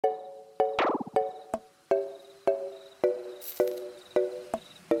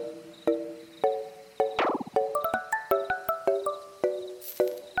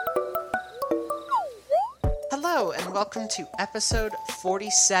welcome to episode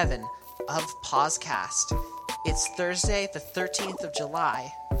 47 of PauseCast. It's Thursday, the 13th of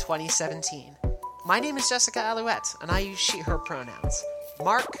July, 2017. My name is Jessica Alouette, and I use she/her pronouns.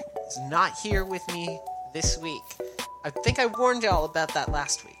 Mark is not here with me this week. I think I warned y'all about that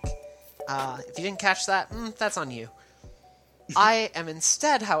last week. If you didn't catch that, that's on you. I am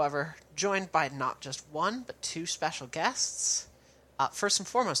instead, however, joined by not just one, but two special guests. First and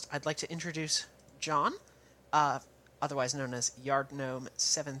foremost, I'd like to introduce John, otherwise known as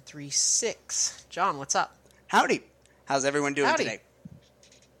Yardgnome736. John, what's up? Howdy. How's everyone doing today?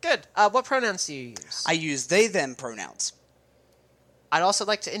 Good. What pronouns do you use? I use they, them pronouns. I'd also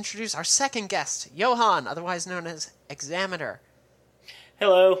like to introduce our second guest, Johan, otherwise known as Exameter.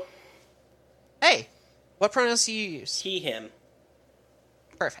 Hello. Hey, what pronouns do you use? He, him.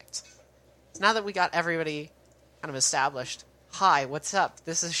 Perfect. So now that we got everybody kind of established, hi, what's up?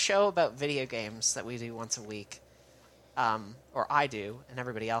 This is a show about video games that we do once a week. Or I do, and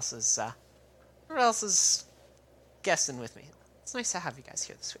everybody else is guessing with me. It's nice to have you guys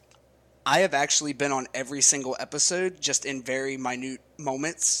here this week. I have actually been on every single episode, just in very minute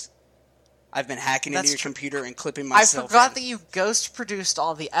moments. I've been hacking into your computer and clipping myself. I forgot that you ghost produced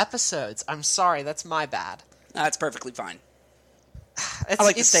all the episodes. I'm sorry, that's my bad. That's perfectly fine. I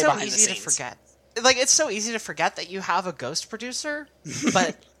like to stay behind the scenes. It's so easy to forget. It's so easy to forget that you have a ghost producer,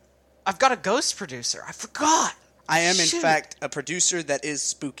 but I've got a ghost producer. I forgot. I am, in fact, a producer that is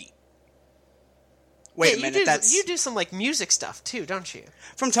spooky. Wait a minute, you do some, music stuff, too, don't you?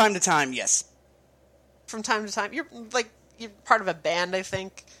 From time to time, yes. From time to time. You're part of a band, I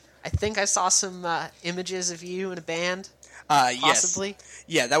think. I think I saw some images of you in a band. Possibly. Yes.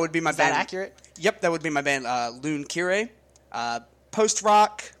 Yeah, that would be my band. Is that accurate? Yep, that would be my band, Loon Kire.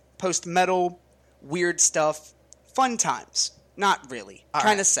 Post-rock, post-metal, weird stuff, fun times. Not really.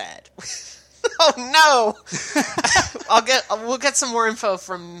 Kind of sad. Oh no! We'll get some more info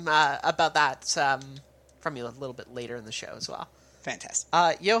from about that from you a little bit later in the show as well. Fantastic.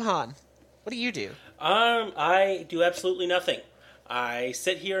 Johan, what do you do? I do absolutely nothing. I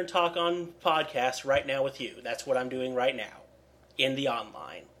sit here and talk on podcasts right now with you. That's what I'm doing right now in the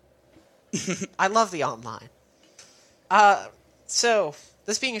online. I love the online. So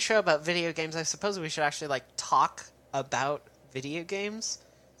this being a show about video games, I suppose we should actually talk about video games.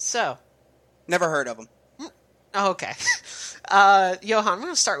 So. Never heard of them. Okay. Johan, I'm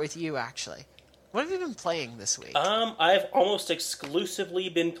going to start with you, actually. What have you been playing this week? I've almost exclusively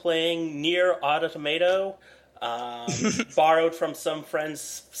been playing Nier Automata, borrowed from some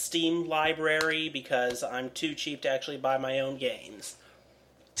friend's Steam library because I'm too cheap to actually buy my own games.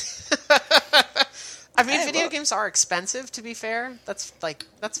 I mean, video games are expensive, to be fair. That's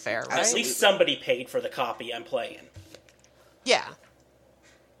fair, right? At least somebody paid for the copy I'm playing. Yeah.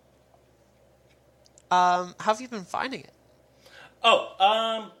 How have you been finding it?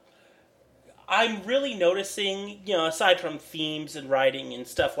 I'm really noticing, aside from themes and writing and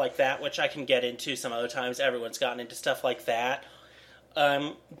stuff like that, which I can get into some other times, everyone's gotten into stuff like that.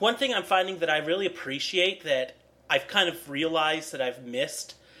 One thing I'm finding that I really appreciate that I've kind of realized that I've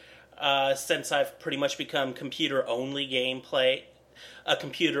missed since I've pretty much become computer-only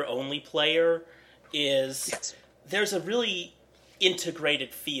player, is there's a really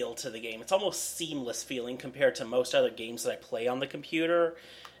integrated feel to the game. It's almost seamless feeling compared to most other games that I play on the computer.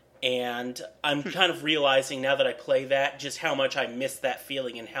 And I'm kind of realizing now that I play that just how much I miss that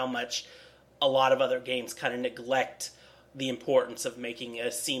feeling and how much a lot of other games kind of neglect the importance of making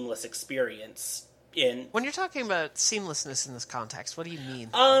a seamless experience. When you're talking about seamlessness in this context, what do you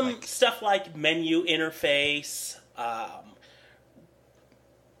mean? Stuff like menu interface,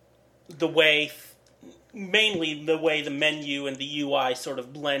 mainly the way the menu and the UI sort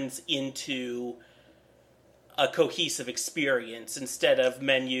of blends into a cohesive experience instead of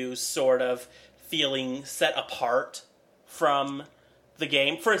menus sort of feeling set apart from the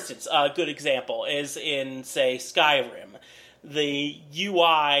game. For instance, a good example is in, say, Skyrim. The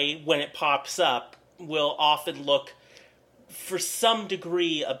UI, when it pops up, will often look, for some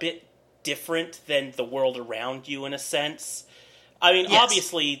degree, a bit different than the world around you, in a sense. I mean,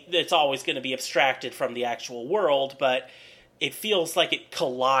 Obviously, it's always going to be abstracted from the actual world, but it feels like it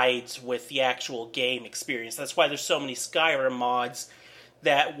collides with the actual game experience. That's why there's so many Skyrim mods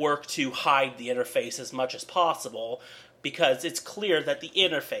that work to hide the interface as much as possible, because it's clear that the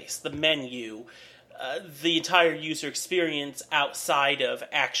interface, the menu, the entire user experience outside of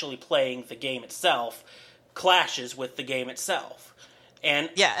actually playing the game itself clashes with the game itself. And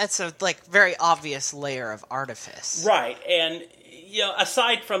it's a very obvious layer of artifice. Right, and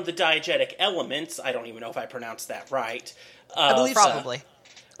aside from the diegetic elements, I don't even know if I pronounced that right. I believe probably.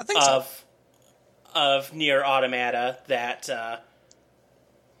 I think so. of Nier Automata that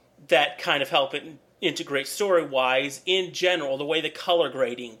that kind of help it integrate story-wise. In general, the way the color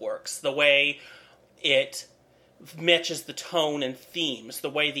grading works, the way it matches the tone and themes, the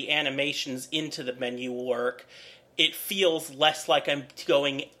way the animations into the menu work, it feels less like I'm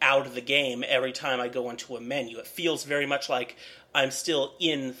going out of the game every time I go into a menu. It feels very much like I'm still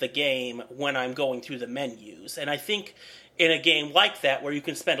in the game when I'm going through the menus. And I think in a game like that, where you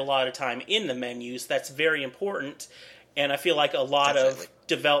can spend a lot of time in the menus, that's very important. And I feel like a lot of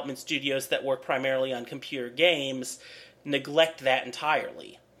development studios that work primarily on computer games neglect that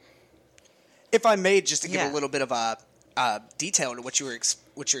entirely. If I may, just to give a little bit of a detail into what you're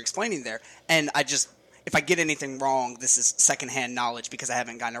explaining there, and if I get anything wrong, this is secondhand knowledge because I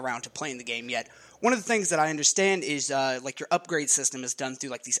haven't gotten around to playing the game yet. One of the things that I understand is like your upgrade system is done through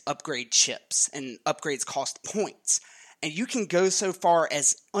like these upgrade chips, and upgrades cost points, and you can go so far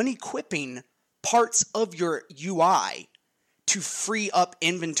as unequipping parts of your UI to free up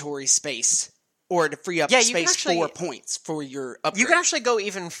inventory space, or to free up space for points for your upgrade. You can actually go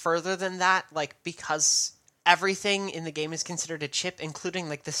even further than that, like, because everything in the game is considered a chip, including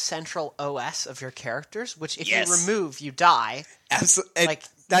like the central OS of your characters, which if you remove, you die. Absolutely. Like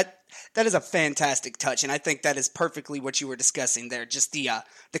that is a fantastic touch, and I think that is perfectly what you were discussing there. Just the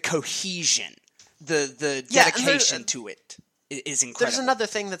cohesion, the dedication to it is incredible. There's another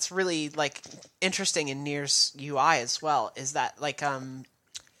thing that's really like interesting in Nier's UI as well, is that like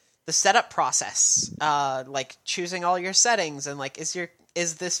the setup process, like choosing all your settings and like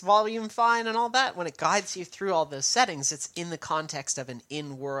is this volume fine and all that. When it guides you through all those settings, it's in the context of an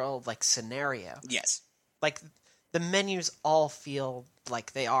in-world like scenario. Yes, like the menus all feel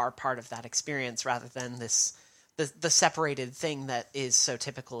like they are part of that experience rather than the separated thing that is so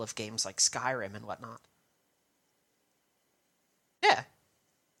typical of games like Skyrim and whatnot. Yeah.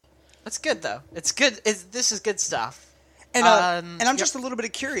 That's good, though. It's good. This is good stuff. And I'm just a little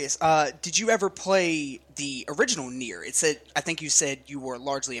bit curious. Did you ever play the original Nier? I think you said you were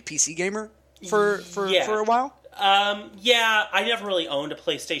largely a PC gamer for a while? Yeah, I never really owned a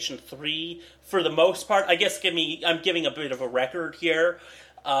PlayStation 3 for the most part. I guess I'm giving a bit of a record here.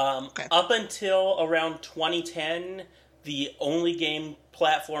 Okay. Up until around 2010, the only game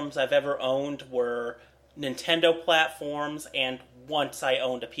platforms I've ever owned were Nintendo platforms, and once I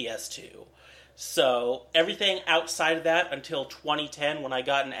owned a PS2. So everything outside of that until 2010, when I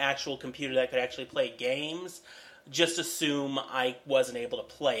got an actual computer that could actually play games, just assume I wasn't able to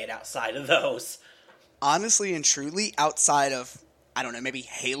play it outside of those. Honestly and truly, outside of, I don't know, maybe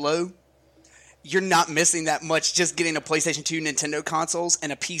Halo, you're not missing that much just getting a PlayStation 2, Nintendo consoles,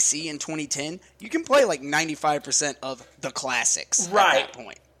 and a PC in 2010. You can play like 95% of the classics at that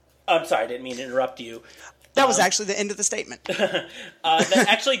point. I'm sorry, I didn't mean to interrupt you. That was actually the end of the statement. That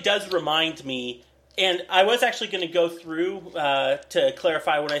actually does remind me, and I was actually going to go through to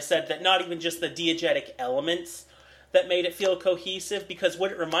clarify when I said that not even just the diegetic elements that made it feel cohesive, because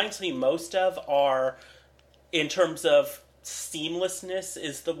what it reminds me most of are, in terms of seamlessness,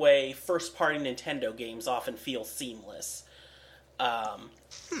 is the way first-party Nintendo games often feel seamless.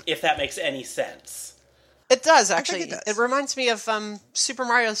 If that makes any sense. It does, actually. It does. It reminds me of Super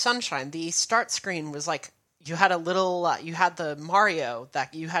Mario Sunshine. The start screen was like, you had a little, you had the Mario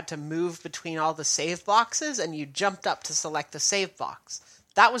that you had to move between all the save boxes, and you jumped up to select the save box.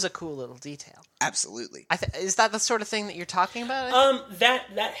 That was a cool little detail. Absolutely. Is that the sort of thing that you're talking about?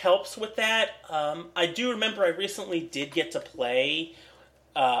 That helps with that. I do remember I recently did get to play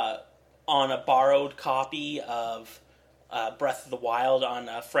on a borrowed copy of Breath of the Wild on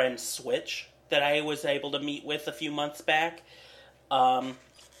a friend's Switch that I was able to meet with a few months back. And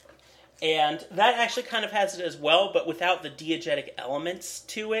that actually kind of has it as well, but without the diegetic elements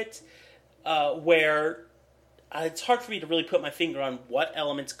to it, where it's hard for me to really put my finger on what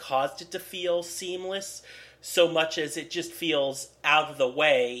elements caused it to feel seamless, so much as it just feels out of the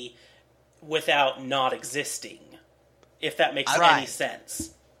way without not existing, if that makes any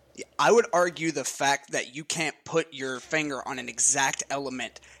sense. I would argue the fact that you can't put your finger on an exact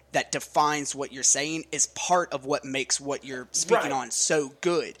element that defines what you're saying is part of what makes what you're speaking on so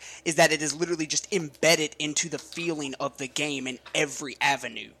good, is that it is literally just embedded into the feeling of the game in every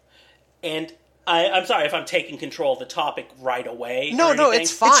avenue. And I'm sorry if I'm taking control of the topic right away. No,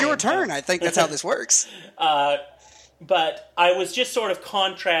 it's fine. It's your turn. I think that's how this works. But I was just sort of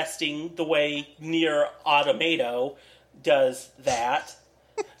contrasting the way Nier Automata does that.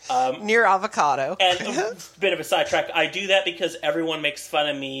 Nier Avocado. And a bit of a sidetrack, I do that because everyone makes fun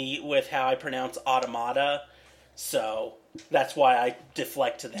of me with how I pronounce automata. So That's why I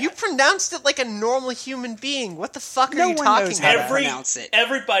deflect to that. You pronounced it like a normal human being. What the fuck are No you one talking knows how to about? pronounce it.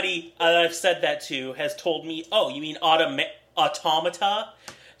 Everybody I've said that to has told me, "Oh, you mean automata?"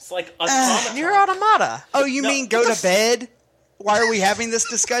 It's like automata. Near automata. Oh, you No, mean go to bed? Why are we having this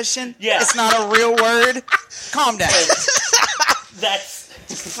discussion? Yeah. It's not a real word. Calm down. That's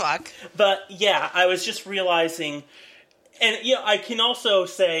Fuck. But yeah, I was just realizing, and I can also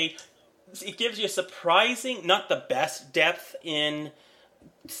say it gives you a surprising, not the best depth in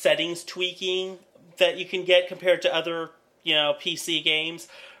settings tweaking that you can get compared to other, PC games.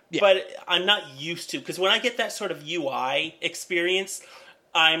 Yeah. But I'm not used to, because when I get that sort of UI experience,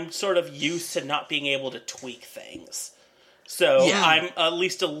 I'm sort of used to not being able to tweak things. So I'm at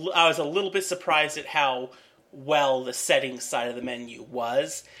least I was a little bit surprised at how well the settings side of the menu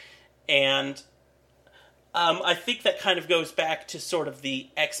was. And I think that kind of goes back to sort of the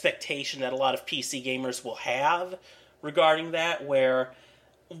expectation that a lot of PC gamers will have regarding that, where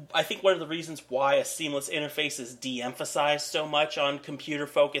I think one of the reasons why a seamless interface is de-emphasized so much on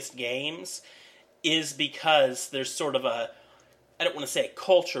computer-focused games is because there's sort of I don't want to say a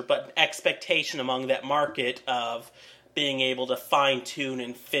culture, but an expectation among that market of being able to fine-tune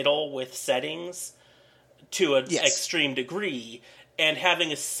and fiddle with settings to an extreme degree, and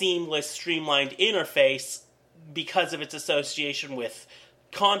having a seamless, streamlined interface because of its association with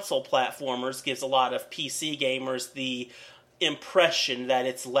console platformers gives a lot of PC gamers the impression that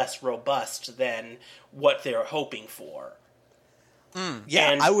it's less robust than what they're hoping for.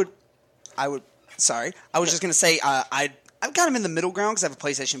 Yeah, and I would. Sorry, I was just going to say I've got them in the middle ground because I have a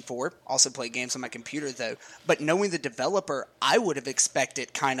PlayStation 4. Also play games on my computer, though. But knowing the developer, I would have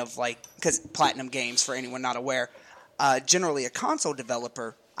expected kind of like... Because Platinum Games, for anyone not aware, generally a console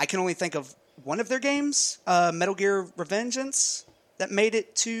developer, I can only think of one of their games, Metal Gear Revengeance, that made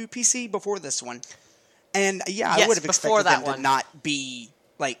it to PC before this one. And I would have expected them to not be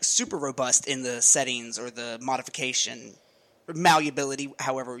like super robust in the settings or the modification, or malleability,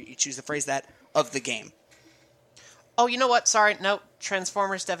 however you choose to phrase that, of the game. Oh, you know what? Sorry, no.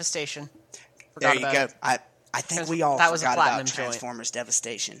 Transformers Devastation. There you go. I think we all forgot about Transformers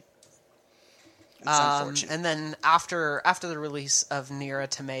Devastation. It's unfortunate. And then after the release of Nier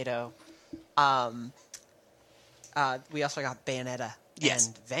Automata, we also got Bayonetta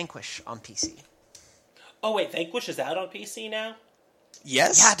and Vanquish on PC. Oh wait, Vanquish is out on PC now?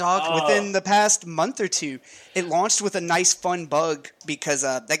 Yes. Yeah, dog. Within the past month or two. It launched with a nice fun bug because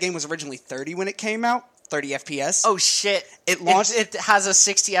that game was originally 30 when it came out. 30 FPS. Oh shit! It launched. It has a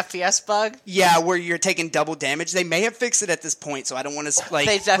 60 FPS bug. Yeah, where you're taking double damage. They may have fixed it at this point, so I don't want to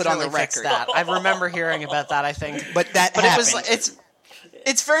put on the record. That. I remember hearing about that. I think, but happened.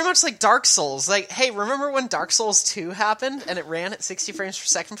 It's very much like Dark Souls. Like, hey, remember when Dark Souls 2 happened and it ran at 60 frames per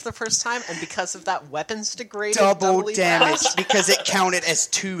second for the first time, and because of that, weapons degraded double damage because it counted as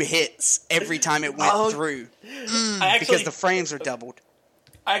 2 hits every time it went through. Because the frames are doubled.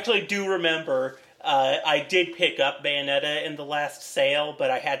 I actually do remember. I did pick up Bayonetta in the last sale, but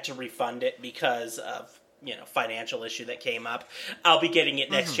I had to refund it because of, financial issue that came up. I'll be getting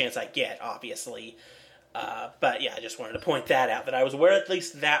it next chance I get, obviously. But yeah, I just wanted to point that out, that I was aware at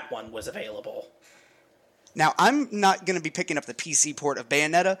least that one was available. Now, I'm not going to be picking up the PC port of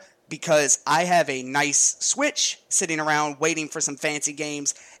Bayonetta because I have a nice Switch sitting around waiting for some fancy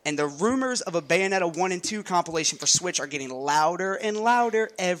games, and the rumors of a Bayonetta 1 and 2 compilation for Switch are getting louder and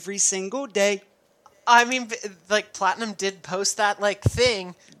louder every single day. I mean, like, Platinum did post that,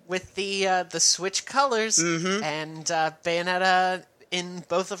 thing with the Switch colors and Bayonetta in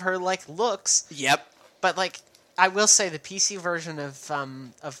both of her, looks. Yep. But, I will say the PC version of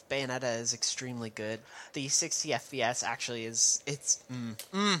Bayonetta is extremely good. The 60 FPS actually is,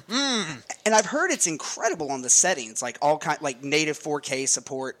 And I've heard it's incredible on the settings, native 4K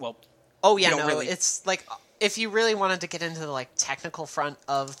support. Well, oh yeah, no, it's if you really wanted to get into the technical front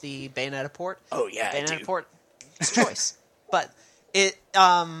of the Bayonetta port, Bayonetta port, it's choice. But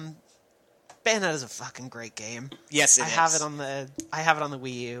Bayonetta's a fucking great game. Yes, it is. I have it on the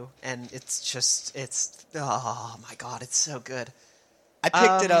Wii U, and it's oh my god, it's so good. I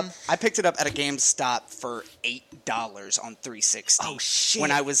picked it up at a GameStop for $8 on 360. Oh shit! When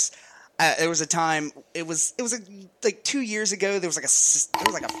I was there was a time, it was 2 years ago, there was a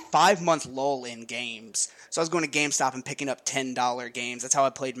 5-month lull in games. So I was going to GameStop and picking up $10 games. That's how I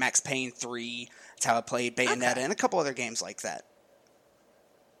played Max Payne 3. That's how I played Bayonetta and a couple other games like that.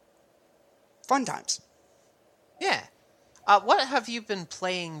 Fun times. Yeah. What have you been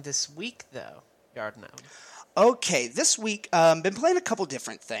playing this week, though, Yardgnome? Okay, this week, been playing a couple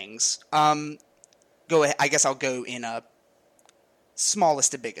different things. Go ahead. I guess I'll go in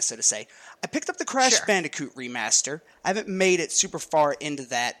smallest to biggest, so to say. I picked up the Crash Bandicoot remaster. I haven't made it super far into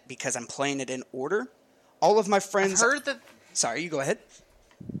that because I'm playing it in order. All of my friends... I've heard that... Sorry, you go ahead.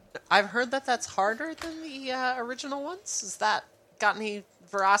 I've heard that that's harder than the original ones. Has that got any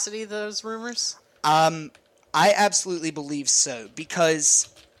veracity, those rumors? I absolutely believe so,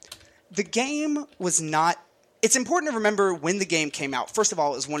 because the game was not... It's important to remember when the game came out. First of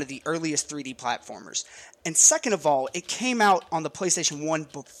all, it was one of the earliest 3D platformers. And second of all, it came out on the PlayStation 1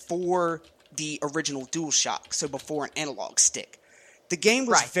 before the original DualShock, so before an analog stick. The game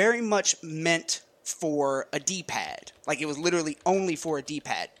was very much meant for a D-pad. Like, it was literally only for a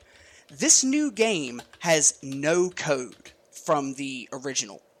D-pad. This new game has no code from the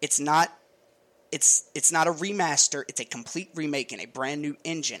original. It's not a remaster, it's a complete remake in a brand new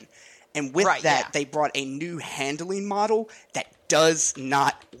engine. And with they brought a new handling model that does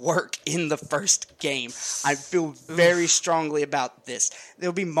not work in the first game. I feel very strongly about this.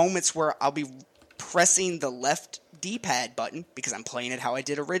 There'll be moments where I'll be pressing the left D-pad button because I'm playing it how I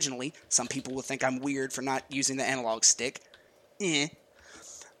did originally. Some people will think I'm weird for not using the analog stick.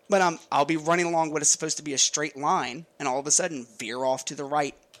 But I'll be running along what is supposed to be a straight line, and all of a sudden veer off to the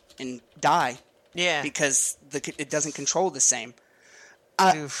right and die. Yeah. Because it doesn't control the same.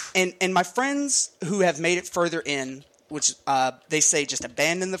 And my friends who have made it further in, which they say just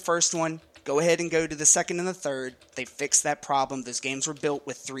abandon the first one, go ahead and go to the second and the third. They fixed that problem. Those games were built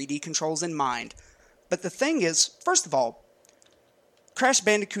with 3D controls in mind. But the thing is, first of all, Crash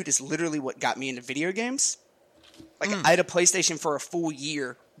Bandicoot is literally what got me into video games. Like, I had a PlayStation for a full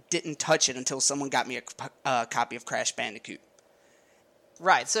year, didn't touch it until someone got me a copy of Crash Bandicoot.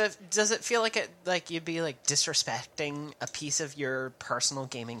 Right, so does it feel like you'd be disrespecting a piece of your personal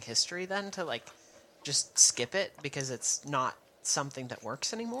gaming history then to just skip it because it's not something that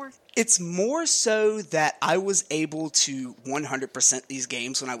works anymore? It's more so that I was able to 100% these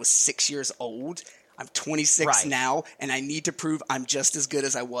games when I was 6 years old. I'm 26 now, and I need to prove I'm just as good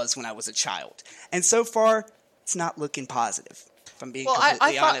as I was when I was a child. And so far, it's not looking positive. If I'm being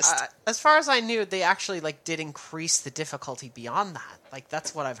completely honest. As far as I knew, they actually did increase the difficulty beyond that.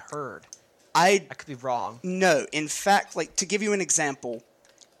 That's what I've heard. I could be wrong. No, in fact, to give you an example,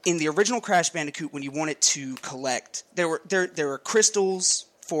 in the original Crash Bandicoot, when you wanted to collect, there were crystals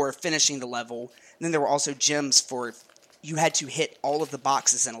for finishing the level, and then there were also gems for you had to hit all of the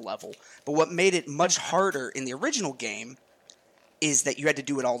boxes in a level. But what made it much harder in the original game is that you had to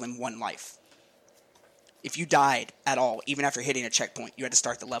do it all in one life. If you died at all, even after hitting a checkpoint, you had to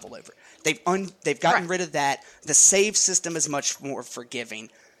start the level over. They've gotten rid of that. The save system is much more forgiving.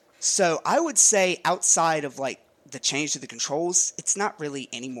 So I would say outside of the change to the controls, it's not really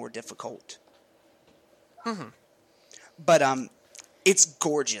any more difficult. But it's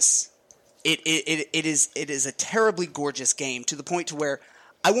gorgeous. It is a terribly gorgeous game to the point to where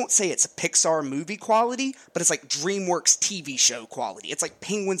I won't say it's a Pixar movie quality, but it's like DreamWorks TV show quality. It's like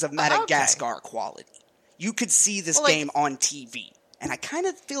Penguins of Madagascar quality. You could see this game on TV, and I kind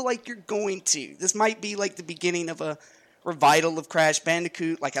of feel like you're going to. This might be the beginning of a revival of Crash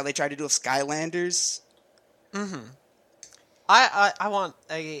Bandicoot, like how they tried to do with Skylanders. I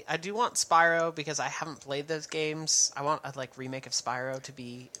do want Spyro because I haven't played those games. I want a remake of Spyro to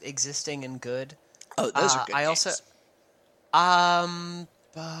be existing and good. Oh, those are good games.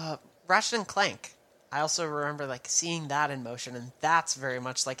 Ratchet and Clank. I also remember seeing that in motion, and that's very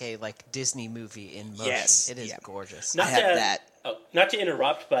much like a Disney movie in motion. Yes, it is gorgeous. Not to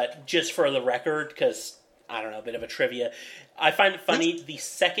interrupt, but just for the record, because I don't know, a bit of a trivia. I find it funny. The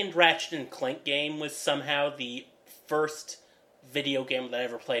second Ratchet and Clank game was somehow the first video game that I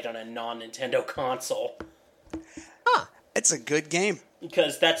ever played on a non-Nintendo console. Huh. It's a good game.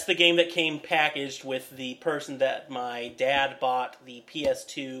 Because that's the game that came packaged with the person that my dad bought the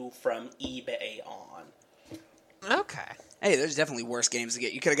PS2 from eBay on. Okay. Hey, there's definitely worse games to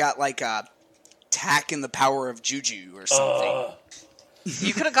get. You could have got Tak and the Power of Juju or something.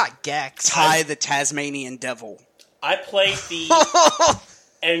 You could have got Gex. Ty the Tasmanian Devil. I played the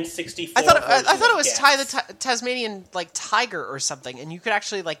N64 I thought it was Gex. Ty the Tasmanian tiger or something, and you could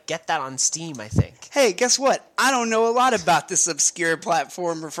actually get that on Steam, I think. Hey, guess what? I don't know a lot about this obscure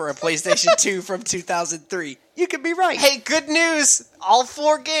platformer for a PlayStation 2 from 2003. You could be right. Hey, good news! All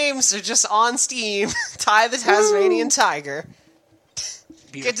 4 games are just on Steam. Ty the Tasmanian Tiger.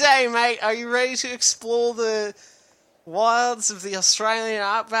 Beautiful. Good day, mate. Are you ready to explore the wilds of the Australian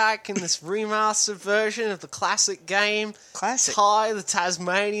outback in this remastered version of the classic game? Classic. Ty the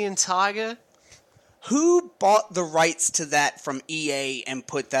Tasmanian Tiger. Who bought the rights to that from EA and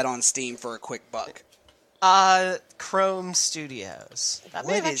put that on Steam for a quick buck? Chrome Studios. That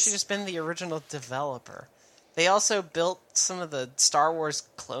may have actually just been the original developer. They also built some of the Star Wars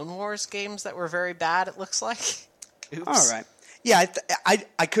Clone Wars games that were very bad, it looks like. Oops. All right. Yeah,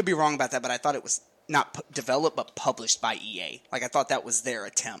 I could be wrong about that, but I thought it was not developed but published by EA. Like, I thought that was their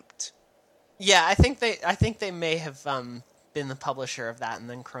attempt. Yeah, I think they may have been the publisher of that, and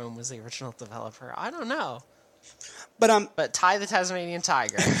then Chrome was the original developer. I don't know. But Ty the Tasmanian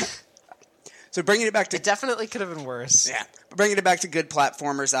Tiger. So bringing it back to... It definitely could have been worse. Yeah. Bringing it back to good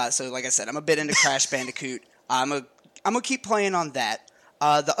platformers. So like I said, I'm a bit into Crash Bandicoot. I'm gonna keep playing on that.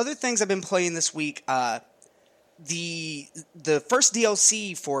 The other things I've been playing this week, the first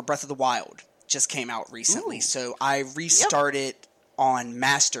DLC for Breath of the Wild just came out recently. Ooh. So I restarted on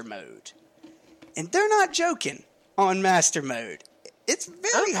Master Mode. And they're not joking on Master Mode. It's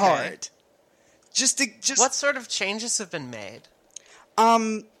very hard. What sort of changes have been made?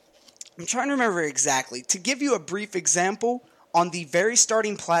 I'm trying to remember exactly. To give you a brief example, on the very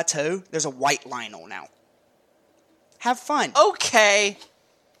starting plateau, there's a white Lionel now. Have fun. Okay.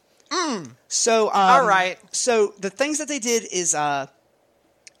 So, all right. So the things that they did is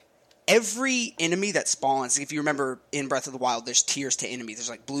every enemy that spawns, if you remember in Breath of the Wild, there's tiers to enemies. There's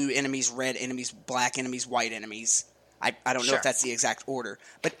like blue enemies, red enemies, black enemies, white enemies. I don't know if that's the exact order.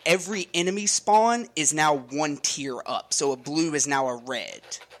 But every enemy spawn is now one tier up. So a blue is now a red.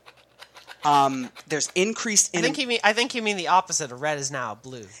 There's increased... I think you mean the opposite. A red is now a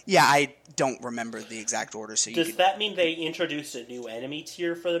blue. Yeah, I don't remember the exact order. So Does that mean they introduced a new enemy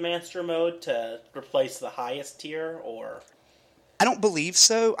tier for the Master Mode to replace the highest tier, or...? I don't believe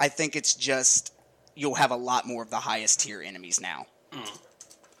so. I think it's just you'll have a lot more of the highest tier enemies now.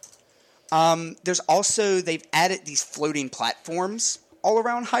 There's also, they've added these floating platforms all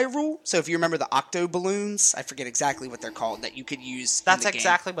around Hyrule. So if you remember the octo balloons, I forget exactly what they're called, that you could use That's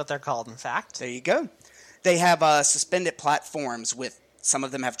exactly what they're called, in fact. There you go. They have suspended platforms with, some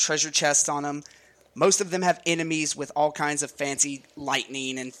of them have treasure chests on them. Most of them have enemies with all kinds of fancy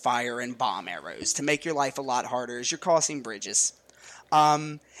lightning and fire and bomb arrows to make your life a lot harder as you're crossing bridges.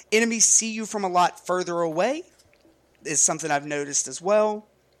 Enemies see you from a lot further away is something I've noticed as well.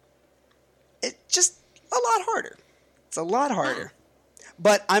 It's just a lot harder. It's a lot harder.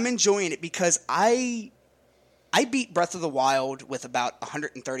 But I'm enjoying it because I beat Breath of the Wild with about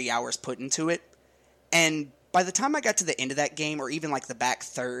 130 hours put into it. And by the time I got to the end of that game, or even like the back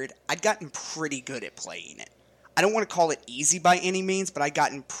third, I'd gotten pretty good at playing it. I don't want to call it easy by any means, but I'd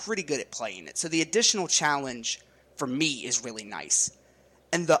gotten pretty good at playing it. So the additional challenge for me is really nice.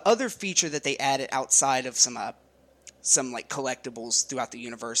 And the other feature that they added outside of some like collectibles throughout the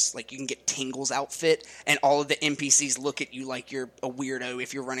universe, like you can get Tingle's outfit, and all of the NPCs look at you like you're a weirdo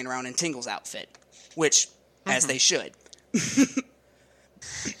if you're running around in Tingle's outfit, which, as they should.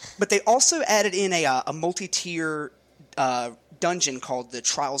 But they also added in a multi-tier dungeon called the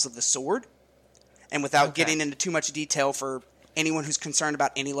Trials of the Sword, and without getting into too much detail for anyone who's concerned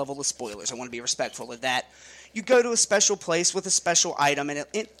about any level of spoilers, I want to be respectful of that. You go to a special place with a special item, and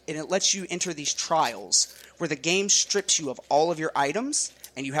it lets you enter these trials, where the game strips you of all of your items,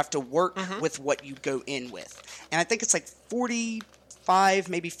 and you have to work with what you go in with. And I think it's like 45,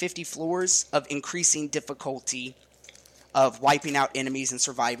 maybe 50 floors of increasing difficulty of wiping out enemies and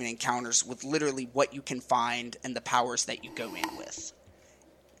surviving encounters with literally what you can find and the powers that you go in with.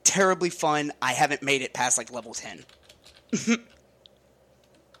 Terribly fun. I haven't made it past like level 10.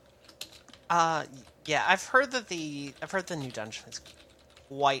 Yeah, I've heard the new dungeon is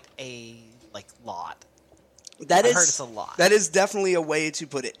quite a lot. I've heard it's a lot. That is definitely a way to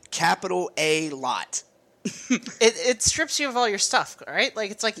put it. Capital A lot. It strips you of all your stuff, right?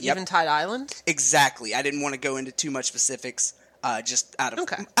 Like it's like Eventide Island. Exactly. I didn't want to go into too much specifics, just out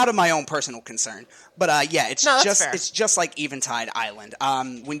of my own personal concern. But yeah, it's just like Eventide Island.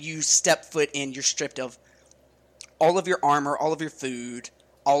 When you step foot in, you're stripped of all of your armor, all of your food,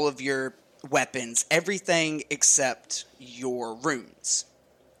 all of your weapons, everything except your runes.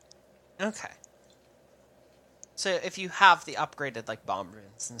 Okay. So if you have the upgraded bomb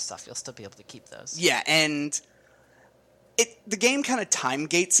runes and stuff, you'll still be able to keep those. Yeah, and the game kind of time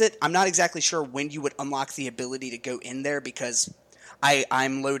gates it. I'm not exactly sure when you would unlock the ability to go in there because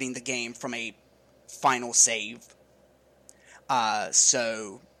I'm loading the game from a final save.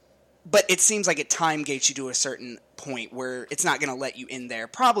 But it seems like it time gates you to a certain point where it's not going to let you in there,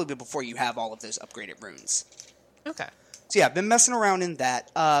 probably before you have all of those upgraded runes. Okay. So yeah, I've been messing around in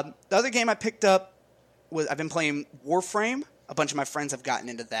that. The other game I picked up was I've been playing Warframe. A bunch of my friends have gotten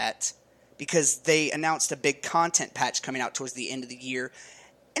into that because they announced a big content patch coming out towards the end of the year.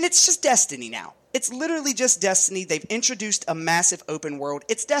 And it's just Destiny now. It's literally just Destiny. They've introduced a massive open world.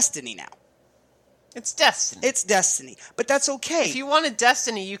 It's Destiny now. It's Destiny. It's Destiny. But that's okay. If you wanted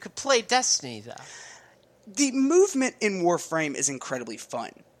Destiny, you could play Destiny, though. The movement in Warframe is incredibly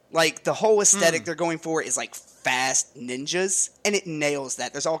fun. Like, the whole aesthetic they're going for is, like, fast ninjas, and it nails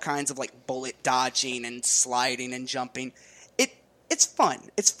that. There's all kinds of, like, bullet dodging and sliding and jumping. It's fun.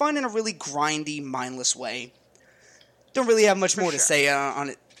 It's fun in a really grindy, mindless way. Don't really have much more to say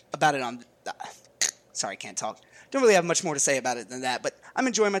about it. Sorry, can't talk. Don't really have much more to say about it than that, but I'm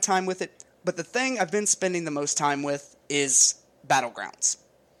enjoying my time with it. But the thing I've been spending the most time with is Battlegrounds.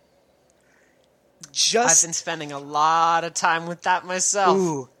 I've been spending a lot of time with that myself.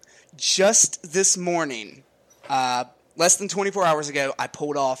 Ooh, just this morning, less than 24 hours ago, I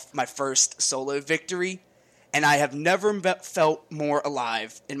pulled off my first solo victory, and I have never felt more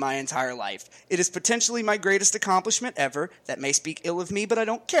alive in my entire life. It is potentially my greatest accomplishment ever. That may speak ill of me, but I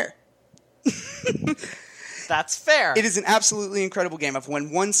don't care. That's fair. It is an absolutely incredible game. I've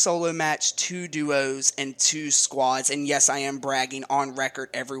won 1 solo match, 2 duos, and 2 squads, and yes, I am bragging on record.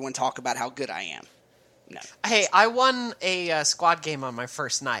 Everyone talk about how good I am. No. Hey, I won a squad game on my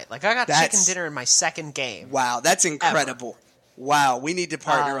first night. Like, I got chicken dinner in my second game. Wow, that's incredible. Ever. Wow, we need to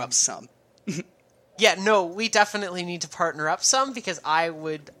partner up some. Yeah, no, we definitely need to partner up some because I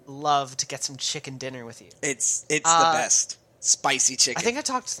would love to get some chicken dinner with you. It's the best. Spicy chicken. I think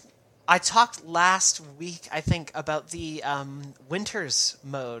I talked last week, I think, about the Winters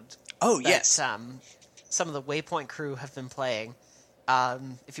mode. Oh, that, yes. Some of the Waypoint crew have been playing.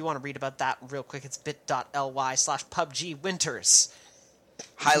 If you want to read about that real quick, it's bit.ly/PUBG Winters.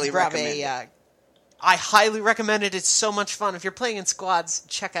 Highly recommend it. I highly recommend it. It's so much fun. If you're playing in squads,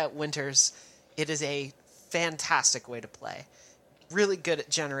 check out Winters. It is a fantastic way to play. Really good at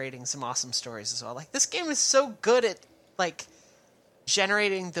generating some awesome stories as well. Like, this game is so good at, like,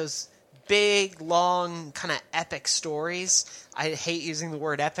 generating those big, long, kind of epic stories. I hate using the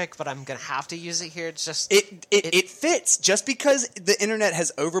word epic, but I'm going to have to use it here. It's just... It fits. Just because the internet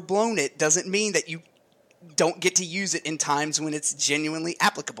has overblown it doesn't mean that you don't get to use it in times when it's genuinely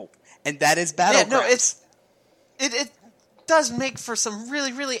applicable. And that is Battlegrounds. Yeah, no, it does make for some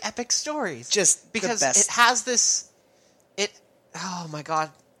really, really epic stories. Just because the best. It has this... Oh my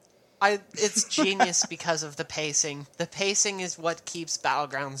god. It's genius because of the pacing. The pacing is what keeps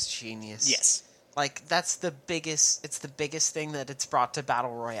Battlegrounds genius. Yes. Like, it's the biggest thing that it's brought to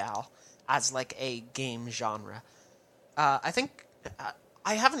Battle Royale as, like, a game genre. I think,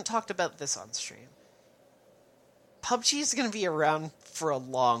 I haven't talked about this on stream. PUBG is going to be around for a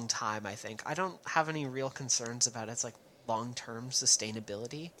long time, I think. I don't have any real concerns about its, like, long-term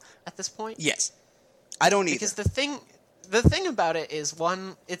sustainability at this point. Yes. I don't either. Because the thing about it is,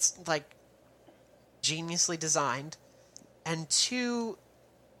 one, it's, like, geniusly designed, and two,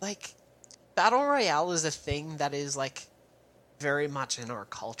 like, Battle Royale is a thing that is, like, very much in our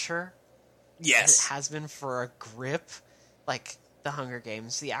culture. Yes. And it has been for a grip. Like, the Hunger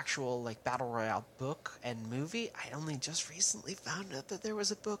Games, the actual, like, Battle Royale book and movie. I only just recently found out that there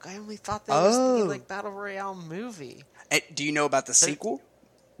was a book. I only thought there was the, like, Battle Royale movie. Do you know about the sequel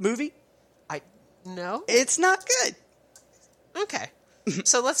movie? No. It's not good. Okay.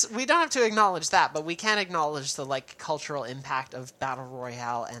 So we don't have to acknowledge that, but we can acknowledge the, like, cultural impact of Battle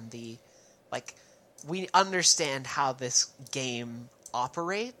Royale and the, like, we understand how this game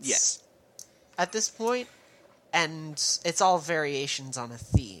operates. Yes. At this point, and it's all variations on a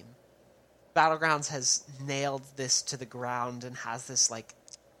theme. Battlegrounds has nailed this to the ground and has this, like,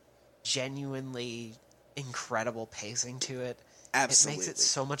 genuinely incredible pacing to it. Absolutely. It makes it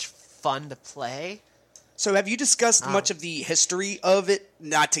so much fun to play. So have you discussed much of the history of it?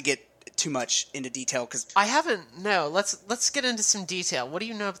 Not to get too much into detail, because I haven't. No, let's get into some detail. What do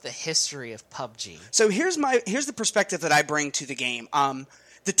you know about the history of PUBG? So here's the perspective that I bring to the game.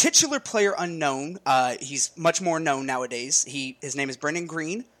 The titular player unknown, he's much more known nowadays. His name is Brendan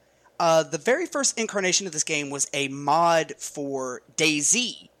Green. The very first incarnation of this game was a mod for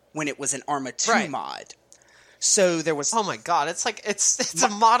DayZ when it was an Arma 2 mod. So there was... Oh my god, it's like, it's a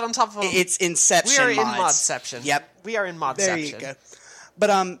mod on top of... It's Inception We are mods. in Modception. Yep. We are in Modception. There you go.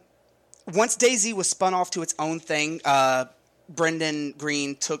 But once DayZ was spun off to its own thing, Brendan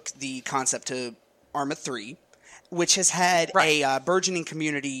Green took the concept to Arma 3, which has had a burgeoning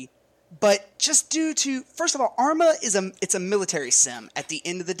community, but just due to... First of all, Arma it's a military sim. At the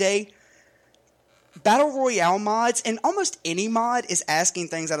end of the day, Battle Royale mods, and almost any mod, is asking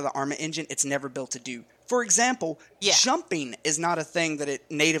things out of the Arma engine it's never built to do. For example, jumping is not a thing that it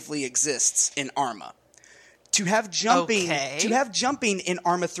natively exists in Arma. To have jumping in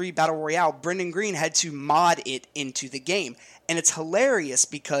Arma 3 Battle Royale, Brendan Green had to mod it into the game. And it's hilarious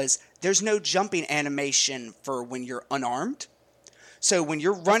because there's no jumping animation for when you're unarmed. So when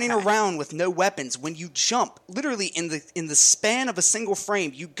you're running around with no weapons, when you jump, literally in the span of a single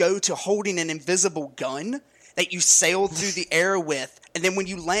frame, you go to holding an invisible gun that you sail through the air with, and then when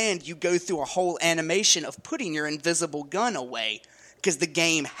you land, you go through a whole animation of putting your invisible gun away, because the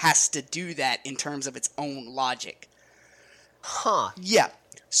game has to do that in terms of its own logic. Huh. Yeah.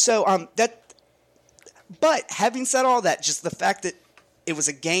 So but having said all that, just the fact that it was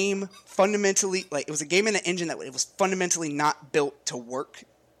a game fundamentally, like, it was a game in an engine that it was fundamentally not built to work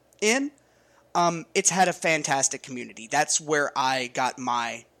in. It's had a fantastic community. That's where I got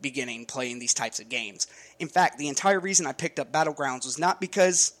my beginning playing these types of games. In fact, the entire reason I picked up Battlegrounds was not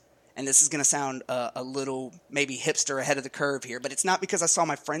because, and this is going to sound a little maybe hipster ahead of the curve here, but it's not because I saw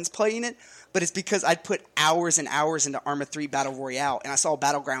my friends playing it, but it's because I'd put hours and hours into Arma 3 Battle Royale, and I saw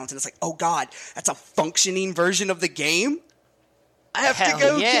Battlegrounds, and it's like, oh god, that's a functioning version of the game? I have to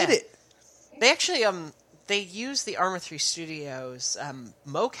go get it. They actually, they use the Arma 3 Studios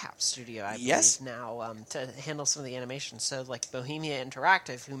mocap studio, I believe, now to handle some of the animations. So, like, Bohemia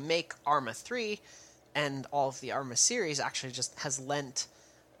Interactive, who make Arma 3 and all of the Arma series, actually just has lent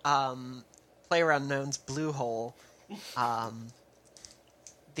PlayerUnknown's Bluehole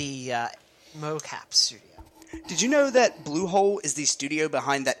the mocap studio. Did you know that Bluehole is the studio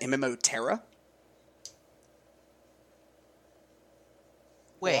behind that MMO Terra?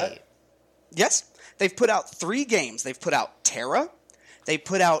 Wait. What? Yes. They've put out 3 games. They've put out Terra. They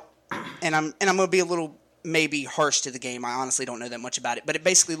put out, and I'm going to be a little maybe harsh to the game. I honestly don't know that much about it, but it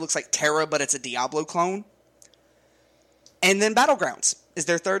basically looks like Terra, but it's a Diablo clone. And then Battlegrounds is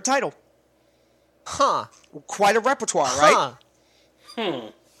their 3rd title. Huh. Quite a repertoire, right?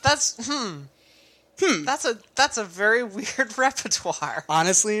 That's a very weird repertoire.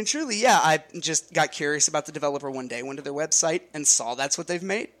 Honestly and truly, yeah. I just got curious about the developer one day, went to their website, and saw that's what they've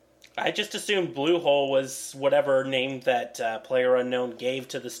made. I just assumed Bluehole was whatever name that PlayerUnknown gave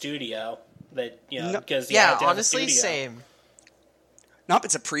to the studio. That, you know, because yeah, honestly, same. Nope,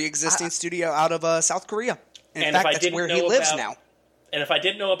 it's a pre-existing studio out of South Korea. In fact, that's where he lives now. And if I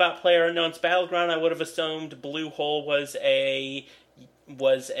didn't know about PlayerUnknown's Battleground, I would have assumed Bluehole was a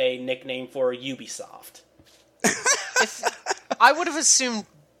nickname for Ubisoft. I would have assumed.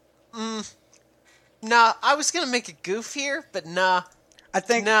 Nah, I was gonna make a goof here, but nah. I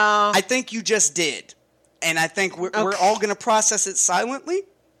think you just did, and I think we're all gonna process it silently.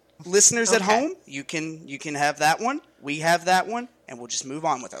 Listeners at home, you can have that one. We have that one, and we'll just move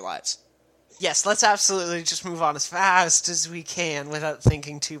on with our lives. Yes, let's absolutely just move on as fast as we can without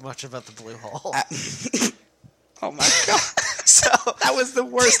thinking too much about the Bluehole. Oh my god! So that was the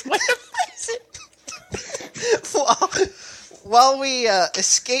worst way to phrase it. While we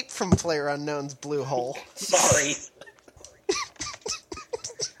escape from PlayerUnknown's Bluehole. Sorry.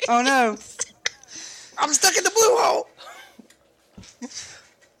 Oh no! I'm stuck in the Bluehole.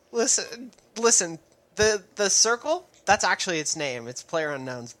 Listen. The circle. That's actually its name. It's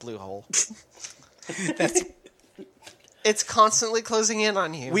PlayerUnknown's Bluehole. It's constantly closing in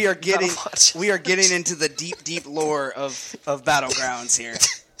on you. We are getting into the deep lore of Battlegrounds here.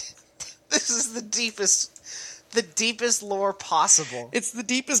 This is the deepest lore possible. It's the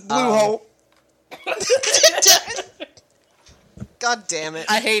deepest Bluehole. God damn it!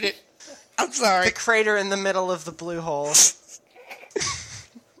 I hate it. I'm sorry. The crater in the middle of the Bluehole.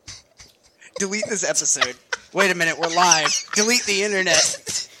 Delete this episode. Wait a minute, we're live. Delete the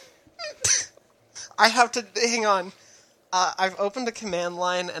internet. I have to hang on. I've opened a command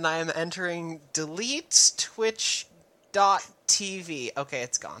line and I am entering delete twitch.tv. Okay,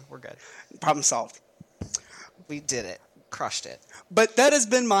 it's gone. We're good. Problem solved. We did it. Crushed it. But that has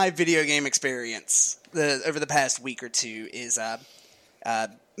been my video game experience over the past week or two. Is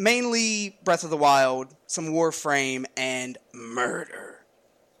mainly Breath of the Wild, some Warframe, and Murder.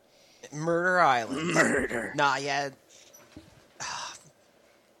 Murder Island. Murder. Nah, yeah.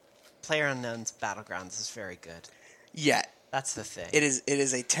 PlayerUnknown's Battlegrounds is very good. Yeah. That's the thing. It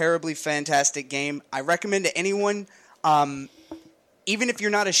is a terribly fantastic game. I recommend to anyone, even if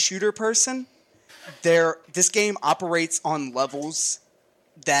you're not a shooter person, this game operates on levels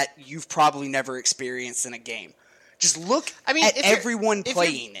that you've probably never experienced in a game. Just look at everyone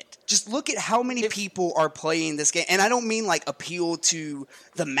playing it. Just look at how many people are playing this game. And I don't mean like appeal to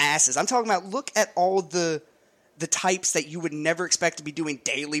the masses. I'm talking about look at all the types that you would never expect to be doing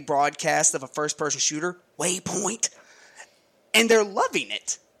daily broadcasts of a first-person shooter. Waypoint. And they're loving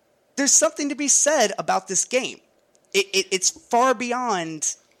it. There's something to be said about this game. It's far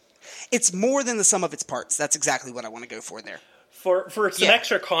beyond... It's more than the sum of its parts. That's exactly what I want to go for there. For some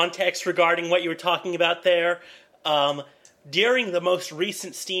extra context regarding what you were talking about there, during the most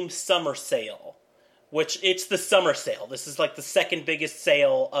recent Steam summer sale, which it's the summer sale. This is like the second biggest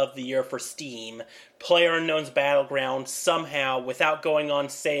sale of the year for Steam. PlayerUnknown's Battleground somehow, without going on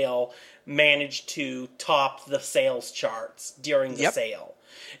sale, managed to top the sales charts during the sale.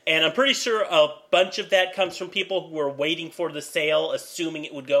 And I'm pretty sure a bunch of that comes from people who were waiting for the sale, assuming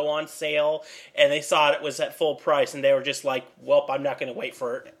it would go on sale, and they saw it was at full price, and they were just like, well, I'm not going to wait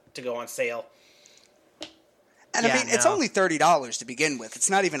for it to go on sale. And I mean, it's only $30 to begin with. It's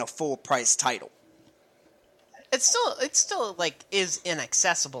not even a full price title. It's still like is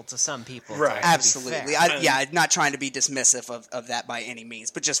inaccessible to some people. Right. Absolutely. I'm not trying to be dismissive of that by any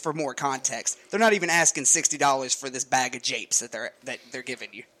means, but just for more context, they're not even asking $60 for this bag of japes that they're giving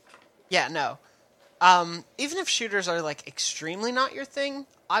you. Yeah, no. Even if shooters are like extremely not your thing,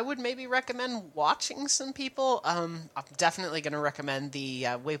 I would maybe recommend watching some people. I'm definitely going to recommend the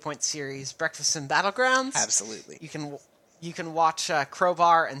Waypoint series Breakfast in Battlegrounds. Absolutely. You can watch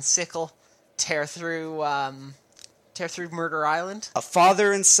Crowbar and Sickle tear through Murder Island. A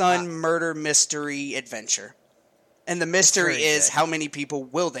father and son murder mystery adventure. And the mystery is how many people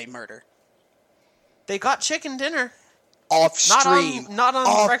will they murder? They got chicken dinner. Off stream. Not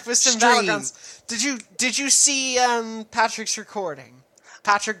on Breakfast in Battlegrounds. Did you see Patrick's recording?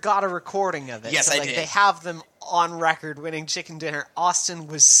 Patrick got a recording of it. Yes, so, I did. They have them on record winning chicken dinner. Austin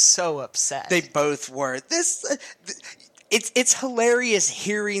was so upset. They both were. It's hilarious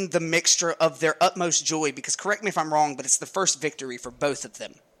hearing the mixture of their utmost joy, because correct me if I'm wrong, but it's the first victory for both of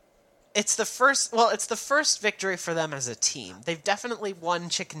them. It's the first victory for them as a team. They've definitely won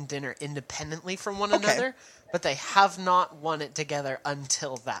chicken dinner independently from one another, but they have not won it together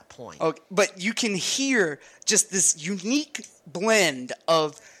until that point. Okay, but you can hear just this unique blend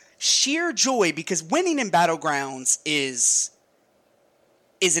of sheer joy, because winning in Battlegrounds is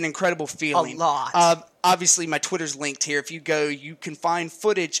an incredible feeling. A lot. Obviously, my Twitter's linked here. If you go, you can find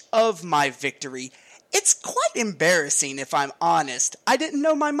footage of my victory. It's quite embarrassing, if I'm honest. I didn't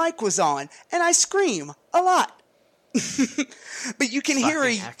know my mic was on, and I scream a lot. But you can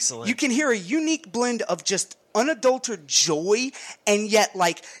hear a unique blend of just unadulterated joy, and yet,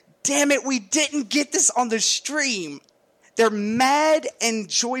 like, damn it, we didn't get this on the stream. They're mad and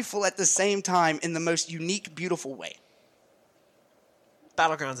joyful at the same time in the most unique, beautiful way.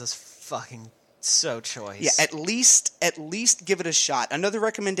 Battlegrounds is fucking so choice. Yeah, at least give it a shot. Another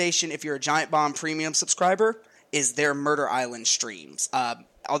recommendation, if you're a Giant Bomb Premium subscriber, is their Murder Island streams.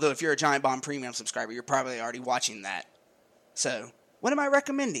 Although if you're a Giant Bomb Premium subscriber, you're probably already watching that. So, what am I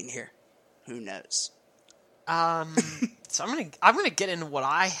recommending here? Who knows? So I'm gonna get into what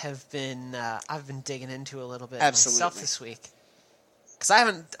I've been digging into a little bit myself this week, because I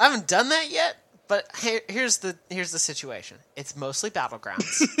haven't done that yet. But here's the situation. It's mostly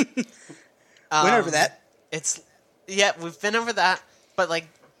Battlegrounds. Went over that. We've been over that. But like,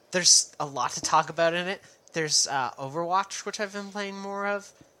 there's a lot to talk about in it. There's Overwatch, which I've been playing more of.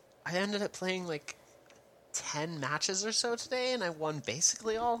 I ended up playing like 10 matches or so today, and I won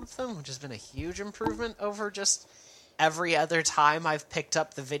basically all of them, which has been a huge improvement over just every other time I've picked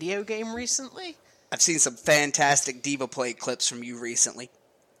up the video game recently. I've seen some fantastic Diva Play clips from you recently.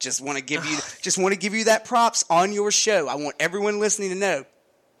 Just want to give you that props on your show. I want everyone listening to know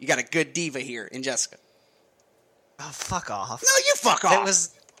you got a good diva here in Jessica. Oh, fuck off! No, you fuck off.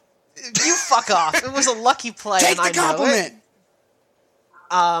 You fuck off. It was a lucky play. Take the compliment.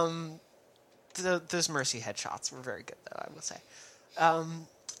 Those Mercy headshots were very good, though, I will say.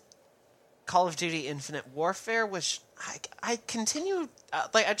 Call of Duty Infinite Warfare, which I continue...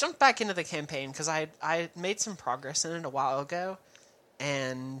 I jumped back into the campaign because I made some progress in it a while ago,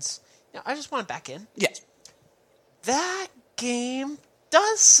 and I just went back in. Yeah. That game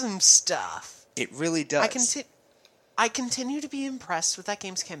does some stuff. It really does. I continue to be impressed with that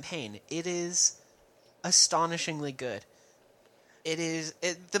game's campaign. It is astonishingly good.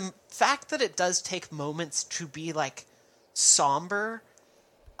 The fact that it does take moments to be like somber,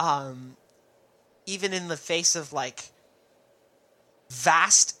 even in the face of like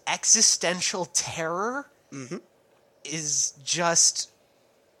vast existential terror, is just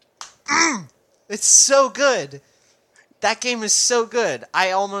it's so good. That game is so good.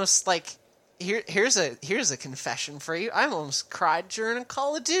 I almost like here's a confession for you. I almost cried during a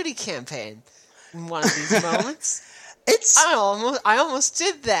Call of Duty campaign in one of these moments. I almost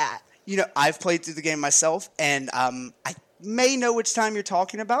did that. I've played through the game myself, and I may know which time you're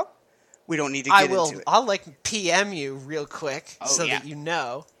talking about. We don't need to get into it. I'll PM you real quick that you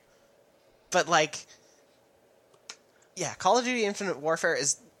know. But Call of Duty Infinite Warfare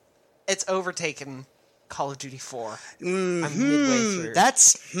it's overtaken Call of Duty 4. I'm midway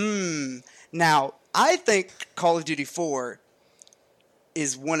through. Now, I think Call of Duty 4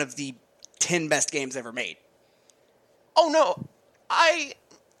 is one of the 10 best games ever made. Oh no,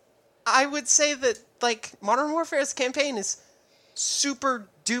 I would say that like Modern Warfare's campaign is super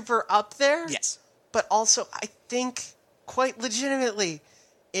duper up there. Yes. But also, I think quite legitimately,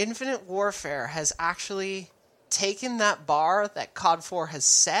 Infinite Warfare has actually taken that bar that COD 4 has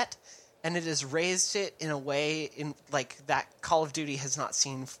set, and it has raised it in a way in like that Call of Duty has not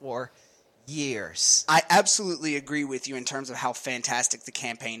seen for years. I absolutely agree with you in terms of how fantastic the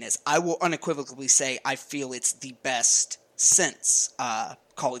campaign is. I will unequivocally say I feel it's the best since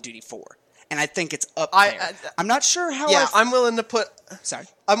Call of Duty 4. And I think it's up there. I'm not sure how. Yeah, I'm willing to put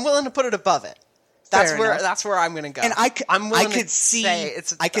it above it. That's where I'm going to go. And I could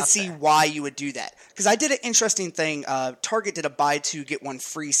see why you would do that, because I did an interesting thing. Target did a buy two get one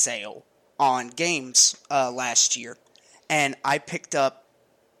free sale on games last year, and I picked up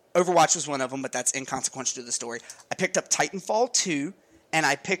Overwatch was one of them, but that's inconsequential to the story. I picked up Titanfall 2, and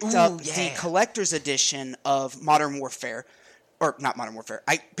I picked up the collector's edition of Modern Warfare. Or not Modern Warfare.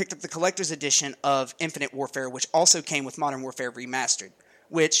 I picked up the collector's edition of Infinite Warfare, which also came with Modern Warfare Remastered,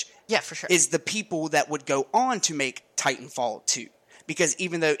 which for sure. is the people that would go on to make Titanfall 2. Because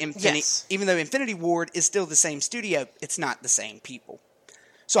even though Infinity Ward is still the same studio, it's not the same people.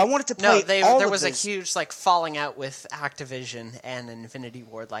 So I wanted to play there was a huge falling out with Activision and Infinity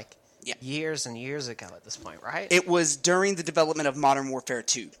Ward years and years ago at this point, right? It was during the development of Modern Warfare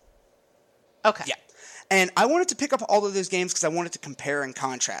 2. Okay. Yeah. And I wanted to pick up all of those games because I wanted to compare and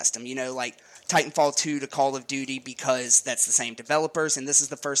contrast them. You know, like Titanfall 2 to Call of Duty, because that's the same developers, and this is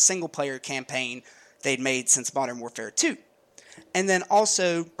the first single-player campaign they'd made since Modern Warfare 2. And then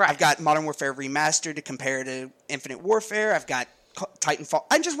also, I've got Modern Warfare Remastered to compare to Infinite Warfare. I've got Titanfall.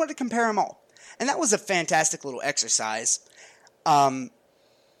 I just wanted to compare them all. And that was a fantastic little exercise. But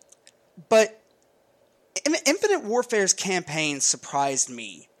Infinite Warfare's campaign surprised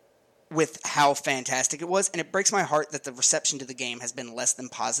me with how fantastic it was, and it breaks my heart that the reception to the game has been less than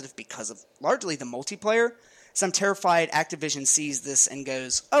positive because of largely the multiplayer. So I'm terrified Activision sees this and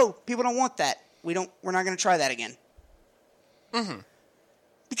goes, "Oh, people don't want that. We're not going to try that again." Mm-hmm.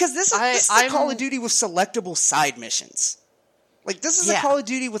 Because this is a Call of Duty with selectable side missions. Like, this is a Call of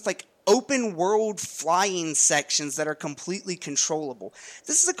Duty with open world flying sections that are completely controllable.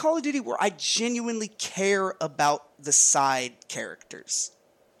 This is a Call of Duty where I genuinely care about the side characters.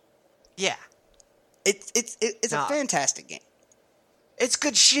 Yeah. It's a fantastic game. It's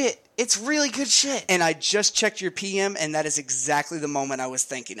good shit. It's really good shit. And I just checked your PM, and that is exactly the moment I was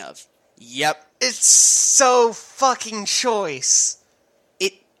thinking of. Yep. It's so fucking choice.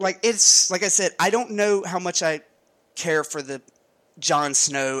 Like I said, I don't know how much I care for the Jon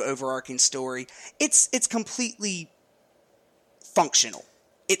Snow overarching story. It's completely functional.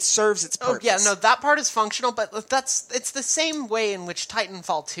 It serves its purpose. Oh, yeah, no, that part is functional, but it's the same way in which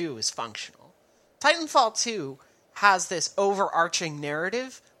Titanfall 2 is functional. Titanfall 2 has this overarching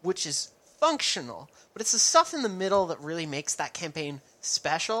narrative, which is functional, but it's the stuff in the middle that really makes that campaign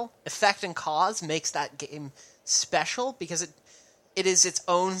special. Effect and Cause makes that game special, because it is its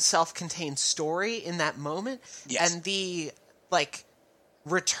own self-contained story in that moment. Yes. And the,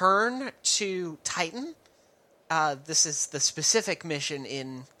 return to Titan... this is the specific mission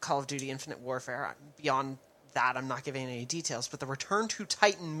in Call of Duty Infinite Warfare. Beyond that, I'm not giving any details, but the Return to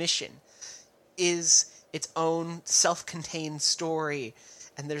Titan mission is its own self-contained story,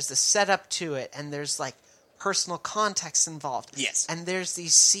 and there's the setup to it, and there's, personal context involved. Yes. And there's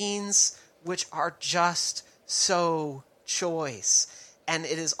these scenes which are just so choice. And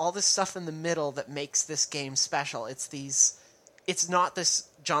it is all this stuff in the middle that makes this game special. It's not this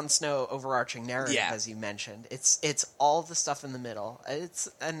Jon Snow overarching narrative, as you mentioned. It's all the stuff in the middle.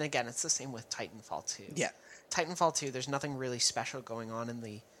 And again, it's the same with Titanfall 2. Yeah. Titanfall 2, there's nothing really special going on in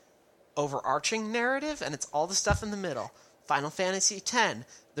the overarching narrative, and it's all the stuff in the middle. Final Fantasy X,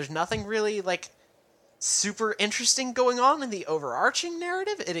 there's nothing really, super interesting going on in the overarching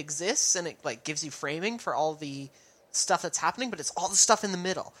narrative. It exists, and it, gives you framing for all the stuff that's happening, but it's all the stuff in the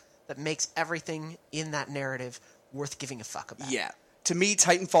middle that makes everything in that narrative worth giving a fuck about. Yeah. To me,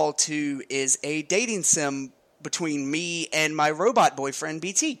 Titanfall 2 is a dating sim between me and my robot boyfriend,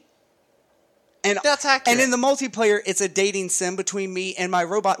 BT. And that's accurate. And in the multiplayer, it's a dating sim between me and my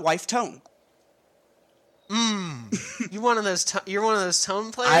robot wife, Tone. You're one of those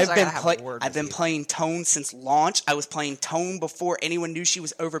Tone players? I've been playing Tone since launch. I was playing Tone before anyone knew she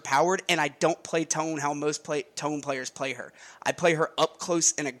was overpowered, and I don't play Tone how most Tone players play her. I play her up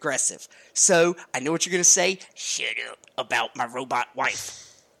close and aggressive. So, I know what you're going to say. Shut up about my robot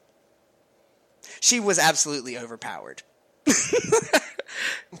wife. She was absolutely overpowered.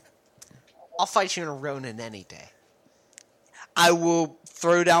 I'll fight you in a Ronin any day. I will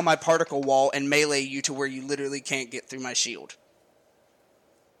throw down my particle wall, and melee you to where you literally can't get through my shield.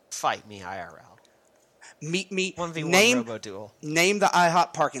 Fight me, IRL. Meet me. 1v1 robo-duel. Name the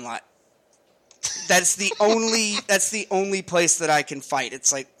IHOP parking lot. That's the only place that I can fight.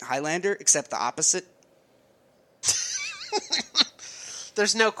 It's like Highlander, except the opposite.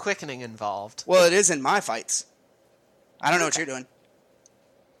 There's no quickening involved. Well, it is in my fights. I don't know what you're doing.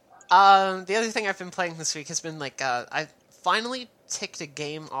 The other thing I've been playing this week has been like I finally ticked a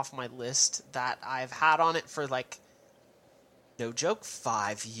game off my list that I've had on it for like, no joke,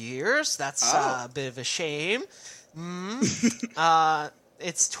 5 years. That's a bit of a shame.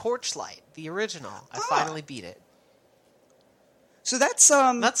 It's Torchlight, the original. I finally beat it. So that's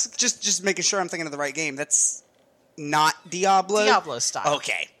just making sure I'm thinking of the right game. That's not Diablo. Diablo style.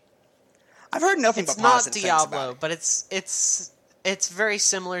 Okay. I've heard nothing but positive positive things about it. It's not Diablo, but it's very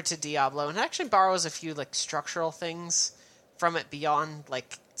similar to Diablo, and it actually borrows a few like structural things from it beyond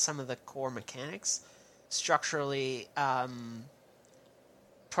like some of the core mechanics. Structurally,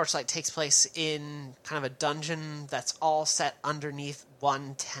 Torchlight takes place in kind of a dungeon that's all set underneath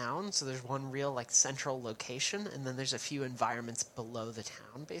one town. So there's one real like central location, and then there's a few environments below the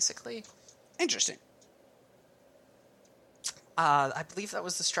town, basically. Interesting. I believe that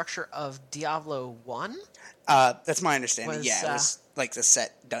was the structure of Diablo 1. That's my understanding. It was like the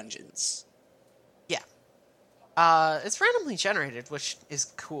set dungeons. Yeah. It's randomly generated, which is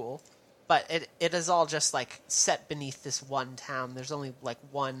cool. But it is all just like set beneath this one town. There's only like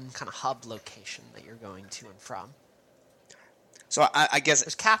one kind of hub location that you're going to and from. So I guess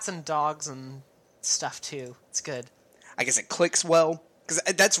there's cats and dogs and stuff too. It's good. I guess it clicks well, because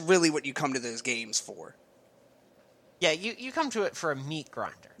that's really what you come to those games for. Yeah, you come to it for a meat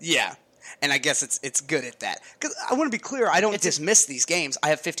grinder. Yeah, and I guess it's good at that. Because I want to be clear, I don't dismiss these games. I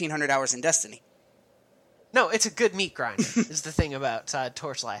have 1,500 hours in Destiny. No, it's a good meat grinder. Is the thing about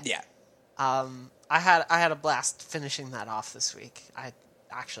Torchlight. Yeah. I had a blast finishing that off this week. I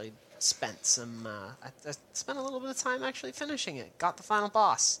actually spent some. I spent a little bit of time actually finishing it. Got the final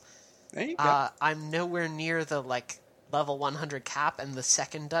boss. There you go. I'm nowhere near the like level 100 cap and the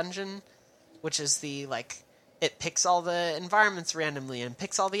second dungeon, which is the like. It picks all the environments randomly and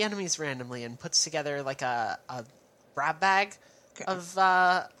picks all the enemies randomly and puts together like a grab bag of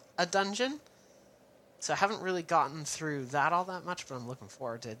a dungeon. So I haven't really gotten through that all that much, but I'm looking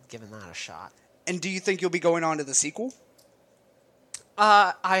forward to giving that a shot. And do you think you'll be going on to the sequel?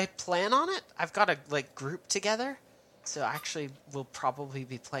 I plan on it. I've got a like group together, so actually we'll probably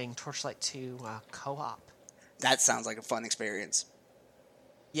be playing Torchlight 2 co-op. That sounds like a fun experience.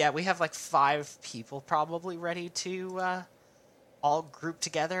 Yeah, we have like 5 people probably ready to all group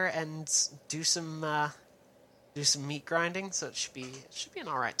together and do some meat grinding. So it should be an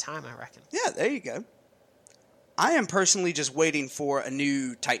all right time, I reckon. Yeah, there you go. I am personally just waiting for a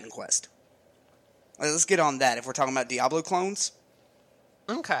new Titan Quest. Let's get on that. If we're talking about Diablo clones,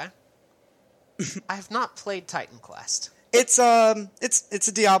 okay. I have not played Titan Quest. It's a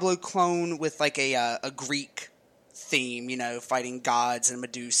Diablo clone with like a Greek theme, fighting gods and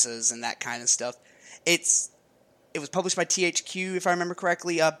Medusas and that kind of stuff. It was published by THQ, if I remember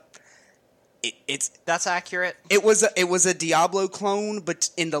correctly. That's accurate. It was a Diablo clone, but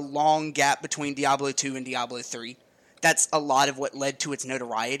in the long gap between Diablo 2 and Diablo 3. That's a lot of what led to its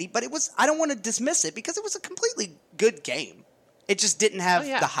notoriety, but I don't want to dismiss it because it was a completely good game. It just didn't have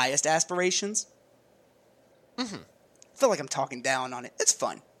the highest aspirations. Mm-hmm. I feel like I'm talking down on it. It's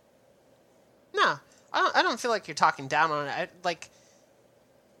fun. No. I don't feel like you're talking down on it.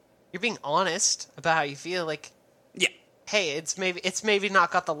 You're being honest about how you feel. Like, yeah, hey, it's maybe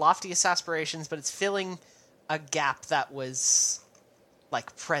not got the loftiest aspirations, but it's filling a gap that was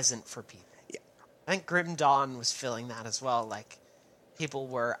like present for people. Yeah, I think Grim Dawn was filling that as well. Like, people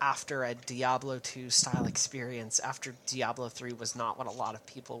were after a Diablo 2 style experience after Diablo 3 was not what a lot of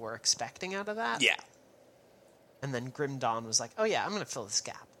people were expecting out of that. Yeah, and then Grim Dawn was like, oh yeah, I'm going to fill this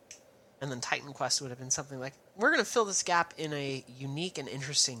gap. And then Titan Quest would have been something like, we're going to fill this gap in a unique and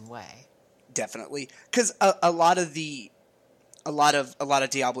interesting way. Definitely, because a lot of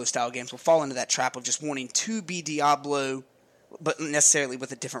Diablo style games will fall into that trap of just wanting to be Diablo, but necessarily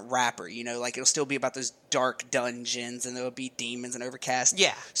with a different wrapper. Like it'll still be about those dark dungeons, and there'll be demons and Overcast.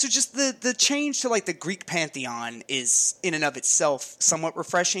 Yeah. So just the change to like the Greek pantheon is in and of itself somewhat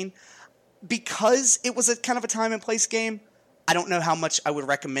refreshing, because it was a kind of a time and place game. I don't know how much I would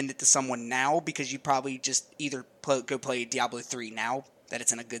recommend it to someone now, because you probably just either go play Diablo 3 now, that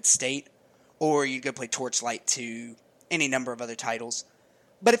it's in a good state, or you go play Torchlight 2, any number of other titles.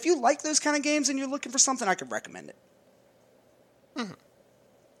 But if you like those kind of games and you're looking for something, I could recommend it.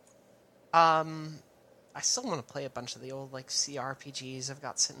 Mm-hmm. I still want to play a bunch of the old like CRPGs I've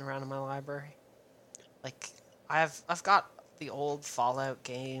got sitting around in my library. Like I've got the old Fallout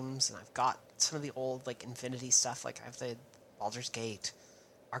games, and I've got some of the old like Infinity stuff. Like I have the Baldur's Gate,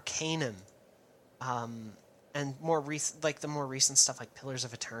 Arcanum, and more recent, like the more recent stuff like Pillars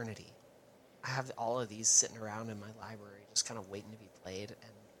of Eternity. I have all of these sitting around in my library, just kind of waiting to be played,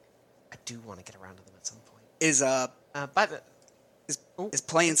 and I do want to get around to them at some point. Is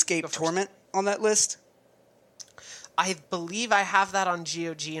Planescape Torment on that list? I believe I have that on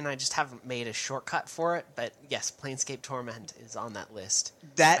GOG, and I just haven't made a shortcut for it. But yes, Planescape Torment is on that list.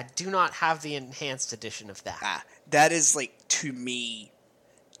 I do not have the enhanced edition of that. That is, like, to me,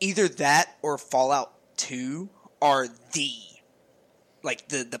 either that or Fallout 2 are the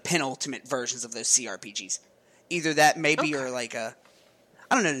penultimate versions of those CRPGs. Either that, maybe, or like I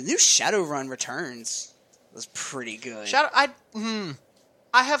don't know, the new Shadowrun Returns was pretty good.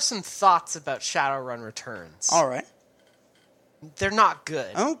 I have some thoughts about Shadowrun Returns. All right. They're not good.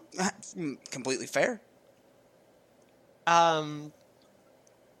 Oh, completely fair.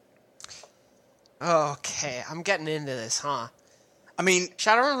 Okay, I'm getting into this, huh? I mean,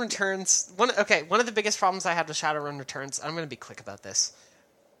 Shadowrun Returns... One of the biggest problems I had with Shadowrun Returns... I'm going to be quick about this.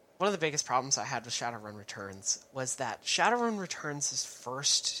 One of the biggest problems I had with Shadowrun Returns was that Shadowrun Returns'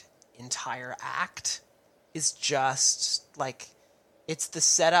 first entire act is just, like... It's the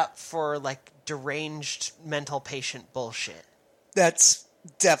setup for, like, deranged mental patient bullshit. That's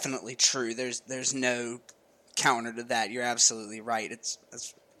definitely true. There's no counter to that. You're absolutely right. It's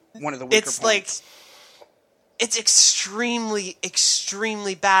one of the weaker points. Like, it's extremely,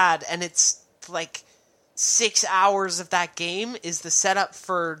 extremely bad, and it's, like, 6 hours of that game is the setup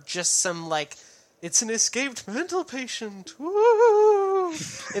for just some, like, it's an escaped mental patient. Woo!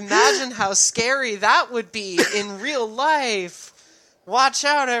 Imagine how scary that would be in real life. Watch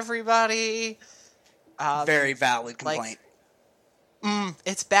out, everybody. Very valid complaint.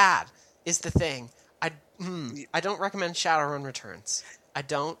 It's bad, is the thing. I don't recommend Shadowrun Returns. I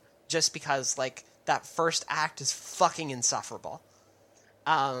don't, just because, like, that first act is fucking insufferable.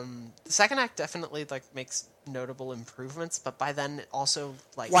 The second act definitely, like, makes notable improvements, but by then it also,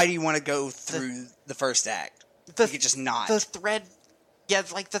 like... Why do you want to go through the first act? You could just not. The thread... Yeah,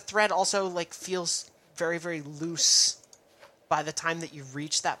 like, the thread also, like, feels very, very loose by the time that you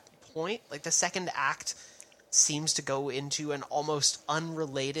reach that point. Like, the second act seems to go into an almost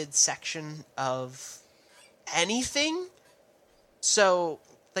unrelated section of anything. So,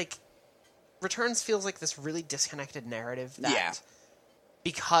 like, Returns feels like this really disconnected narrative that,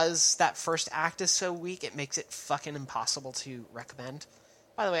 because that first act is so weak, it makes it fucking impossible to recommend.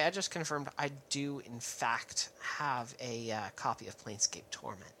 By the way, I just confirmed I do, in fact, have a copy of Planescape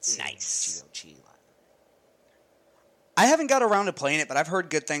Torment. Nice. GOG. I haven't got around to playing it, but I've heard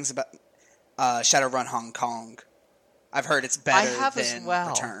good things about Shadowrun Hong Kong. I've heard it's better than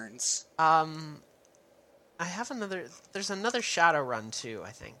Returns. I have another... There's another Shadowrun, too,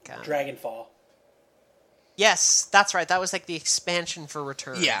 I think. Dragonfall. Yes, that's right. That was like the expansion for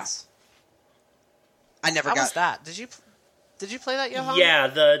Returns. Yeah. How was that? Did you play that, Johan? Yeah,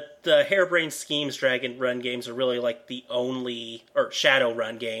 the Harebrained Schemes Dragonrun games are really like the only... Or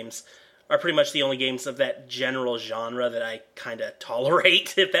Shadowrun games are pretty much the only games of that general genre that I kind of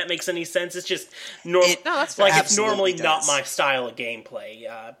tolerate, if that makes any sense. It's just... it's normally not my style of gameplay.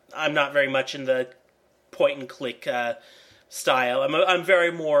 I'm not very much in the point-and-click style. I'm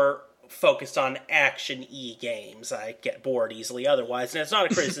very more focused on action-y games. I get bored easily otherwise, and it's not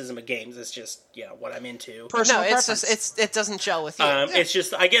a criticism of games. It's just, what I'm into. Personal preference. It doesn't gel with you. It's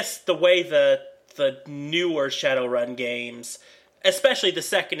just, I guess, the way the newer Shadowrun games, especially the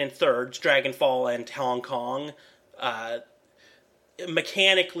second and third, Dragonfall and Hong Kong,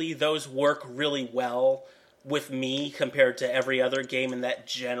 mechanically, those work really well with me compared to every other game in that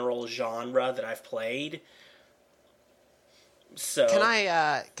general genre that I've played. So can I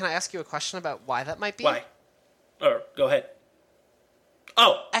ask you a question about why that might be? Why? Or go ahead.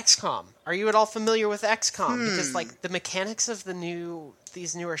 Oh, XCOM. Are you at all familiar with XCOM? Because like the mechanics of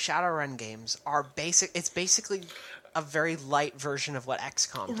these newer Shadowrun games are basic. It's basically a very light version of what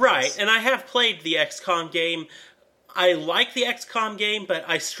XCOM does. Right, and I have played the XCOM game. I like the XCOM game, but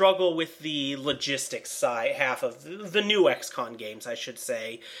I struggle with the logistics side, half of the new XCOM games, I should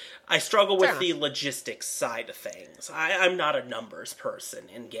say. I struggle with the logistics side of things. I'm not a numbers person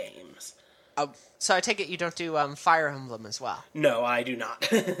in games. So I take it you don't do Fire Emblem as well? No, I do not.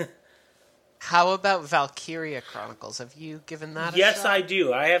 How about Valkyria Chronicles? Have you given that a shot? Yes, I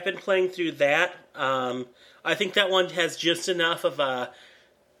do. I have been playing through that. I think that one has just enough of a...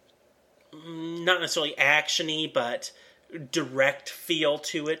 not necessarily action-y, but direct feel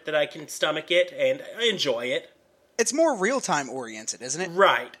to it that I can stomach it, and I enjoy it. It's more real-time oriented, isn't it?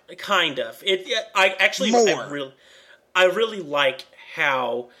 Right, kind of. I really like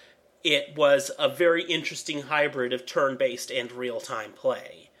how it was a very interesting hybrid of turn-based and real-time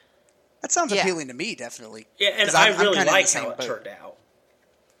play. That sounds appealing to me, definitely. Yeah, and I really like how it turned out.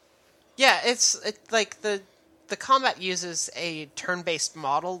 Yeah, it's like the combat uses a turn-based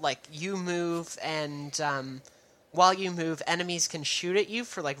model. Like, you move, and while you move, enemies can shoot at you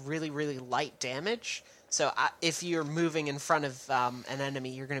for like really, really light damage. So if you're moving in front of an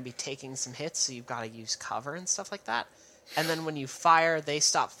enemy, you're going to be taking some hits, so you've got to use cover and stuff like that. And then when you fire, they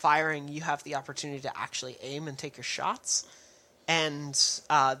stop firing. You have the opportunity to actually aim and take your shots. And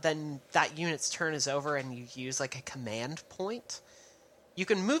then that unit's turn is over, and you use like a command point. You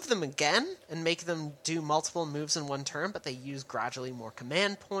can move them again and make them do multiple moves in one turn, but they use gradually more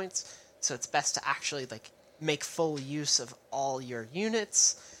command points. So it's best to actually like make full use of all your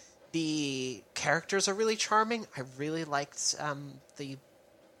units. The characters are really charming. I really liked the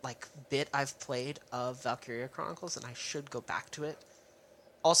bit I've played of Valkyria Chronicles, and I should go back to it.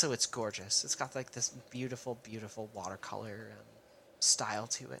 Also, it's gorgeous. It's got like this beautiful, beautiful watercolor style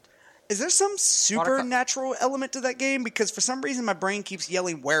to it. Is there some supernatural element to that game? Because for some reason my brain keeps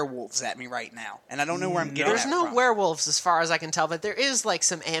yelling werewolves at me right now, and I don't know where I'm getting There's that no from. werewolves as far as I can tell, but there is like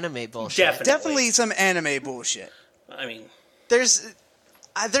some anime bullshit. Definitely some anime bullshit. I mean, There's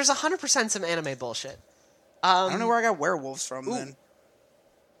 100% some anime bullshit. I don't know where I got werewolves from then.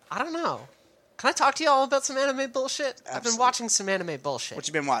 I don't know. Can I talk to you all about some anime bullshit? Absolutely. I've been watching some anime bullshit. What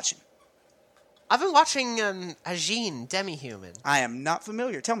you been watching? I've been watching Ajin Demi-Human. I am not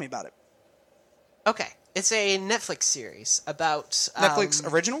familiar. Tell me about it. Okay. It's a Netflix series about... Netflix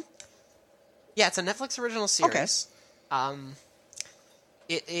original? Yeah, it's a Netflix original series. Okay.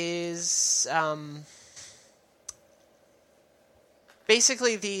 It is...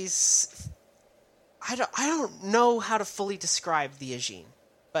 basically these... I don't know how to fully describe the Ajin,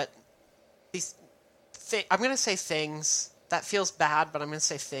 but these... I'm going to say things. That feels bad, but I'm going to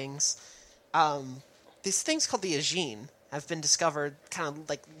say things. These things called the Ajin have been discovered kind of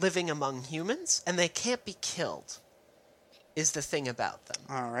like living among humans, and they can't be killed, is the thing about them.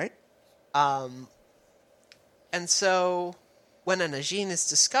 All right. And so when an Ajin is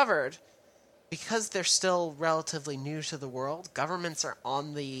discovered, because they're still relatively new to the world, governments are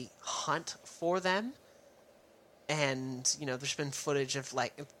on the hunt for them. And, you know, there's been footage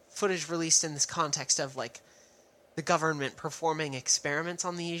released in this context of, like, the government performing experiments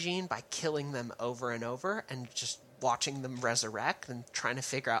on the Ajin by killing them over and over and just watching them resurrect and trying to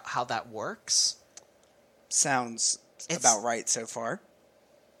figure out how that works. Sounds about right so far.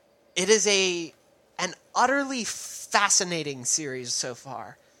 It is an utterly fascinating series so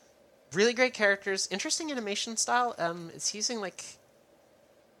far. Really great characters, interesting animation style. It's using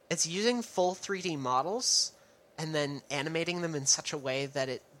full 3D models and then animating them in such a way that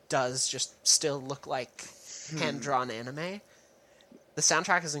it does just still look like hand-drawn anime. The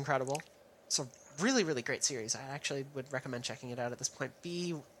soundtrack is incredible. It's a really, really great series. I actually would recommend checking it out at this point.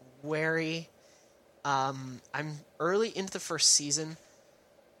 Be wary. I'm early into the first season.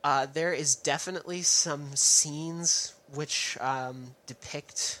 There is definitely some scenes which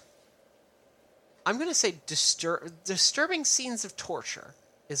depict... I'm going to say disturbing scenes of torture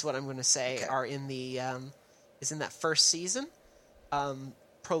is what I'm going to say are in the is in that first season.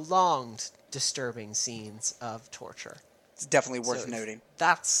 Prolonged disturbing scenes of torture. It's definitely worth noting.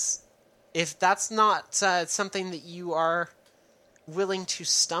 If that's not something that you are willing to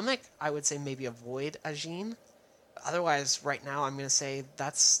stomach, I would say maybe avoid Ajin. Otherwise, right now, I'm going to say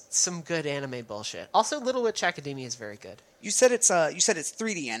that's some good anime bullshit. Also, Little Witch Academia is very good. You said it's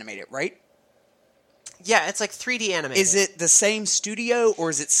 3D animated, right? Yeah, it's like 3D animated. Is it the same studio, or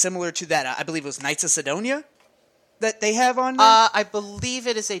is it similar to that? I believe it was Knights of Sidonia that they have on there? I believe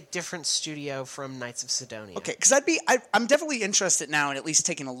it is a different studio from Knights of Sidonia. Okay, because I'm definitely interested now in at least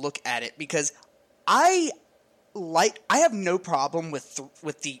taking a look at it, because I have no problem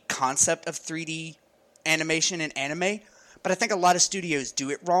with the concept of 3D animation in anime, but I think a lot of studios do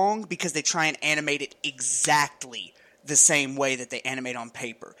it wrong because they try and animate it exactly the same way that they animate on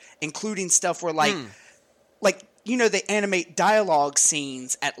paper, including stuff where they animate dialogue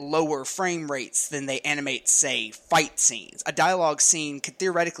scenes at lower frame rates than they animate, say, fight scenes. A dialogue scene could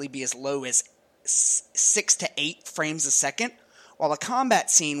theoretically be as low as 6 to 8 frames a second, while a combat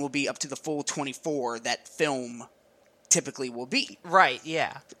scene will be up to the full 24 that film typically will be. Right,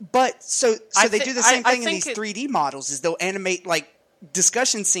 yeah. But, so they do the same thing in these 3D models, is they'll animate, like,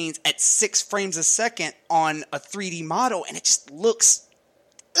 discussion scenes at 6 frames a second on a 3D model, and it just looks...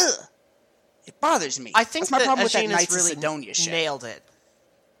 Ugh. It bothers me. I think that's my that problem with that Ajina's Knights really of Sidonia shit. nailed it.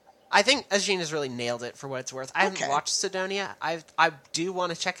 I think Ajina's really nailed it for what it's worth. I haven't watched Sidonia. I do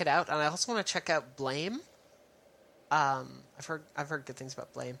want to check it out, and I also want to check out Blame. I've heard good things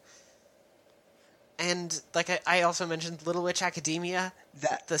about Blame. And like I also mentioned, Little Witch Academia.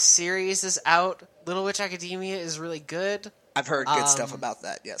 That the series is out. Little Witch Academia is really good. I've heard good stuff about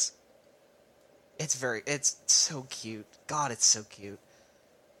that. Yes, it's so cute. God, it's so cute.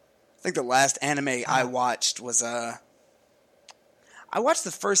 I think the last anime I watched was I watched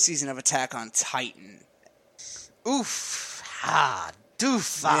the first season of Attack on Titan. Oof,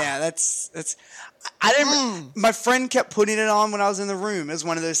 doof. Yeah, that's. I didn't. My friend kept putting it on when I was in the room. It was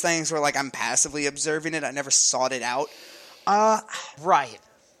one of those things where like I'm passively observing it. I never sought it out. Right.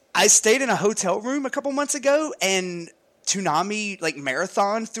 I stayed in a hotel room a couple months ago, and Toonami like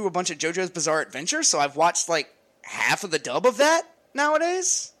marathon through a bunch of JoJo's Bizarre Adventure. So I've watched like half of the dub of that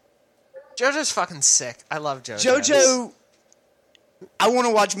nowadays. JoJo's fucking sick. I love JoJo. JoJo. I want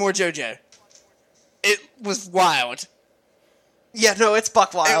to watch more JoJo. It was wild. Yeah, no, it's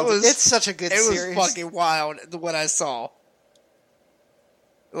buck wild. It's such a good series. It was fucking wild, what I saw.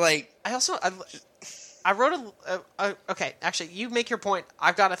 Like... I wrote okay, actually, you make your point.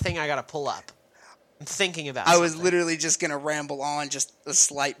 I've got a thing I gotta pull up. I'm thinking about I was literally just gonna ramble on just a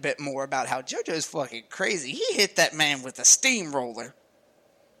slight bit more about how JoJo's fucking crazy. He hit that man with a steamroller.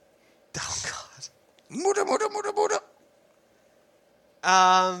 Oh, God. Muda, muda, muda, muda.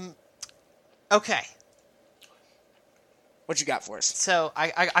 Okay. What you got for us? So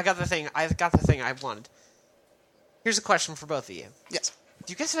I got the thing. I got the thing I wanted. Here's a question for both of you. Yes.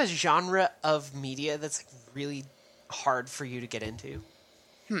 Do you guys have a genre of media that's like really hard for you to get into?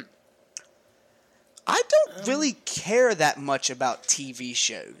 I don't really care that much about TV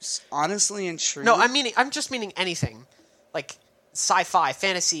shows, honestly and truly. No, I'm just meaning anything, like sci-fi,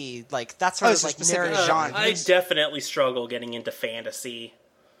 fantasy, like that sort of like specific narrative genre. I definitely struggle getting into fantasy.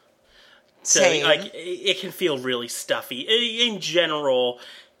 So, Same. like, it can feel really stuffy. In general,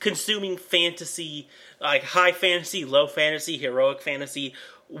 consuming fantasy, like high fantasy, low fantasy, heroic fantasy,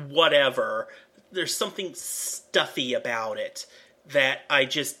 whatever, there's something stuffy about it that I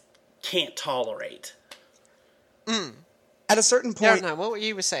just can't tolerate. At a certain point... No, what were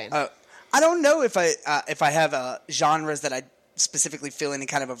you saying? I don't know if I have genres that I specifically feel any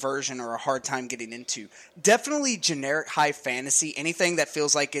kind of aversion or a hard time getting into. Definitely generic high fantasy. Anything that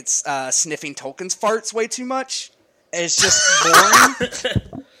feels like it's sniffing Tolkien's farts way too much. It's just boring.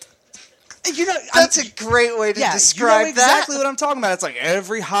 That's a great way to describe exactly what I'm talking about. It's like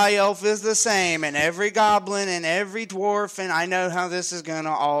every high elf is the same, and every goblin, and every dwarf, and I know how this is gonna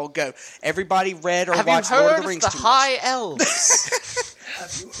all go. Everybody read or watched Lord of the Rings. Have you heard of the high elves?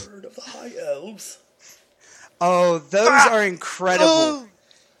 Have you heard of the high elves? Oh, those are incredible.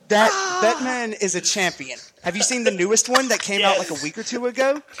 That man is a champion. Have you seen the newest one that came out like a week or two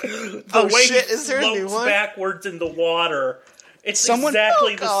ago? The way shit! Is there a new one? Backwards in the water. It's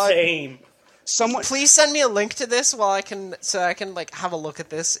exactly the same. Please send me a link to this I can like have a look at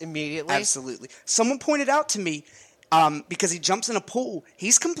this immediately. Absolutely. Someone pointed out to me because he jumps in a pool,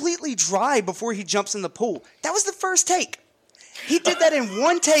 he's completely dry before he jumps in the pool. That was the first take. He did that in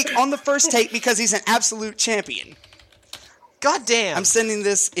one take on the first take because he's an absolute champion. God damn. I'm sending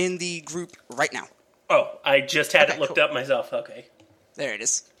this in the group right now. Oh, I just had it looked up myself. Okay. There it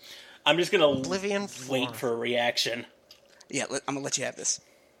is. I'm just going to Oblivion wait for a reaction. Yeah, I'm going to let you have this.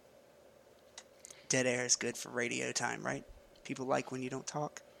 Dead air is good for radio time, right? People like when you don't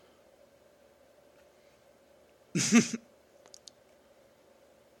talk. This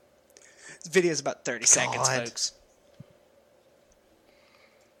video's about 30 seconds, folks.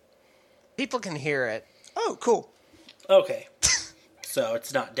 People can hear it. Oh, cool. Okay. So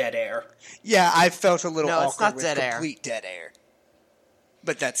it's not dead air. Yeah, I felt a little awkward with dead air. complete dead air.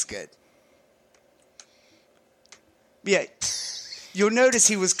 But that's good. Yeah, you'll notice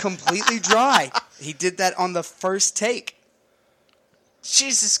he was completely dry. He did that on the first take.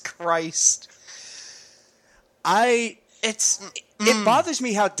 Jesus Christ. It bothers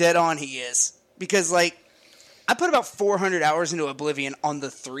me how dead on he is. Because, like, I put about 400 hours into Oblivion on the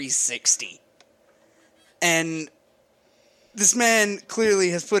 360. And this man clearly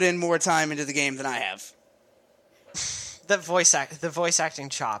has put in more time into the game than I have. The voice acting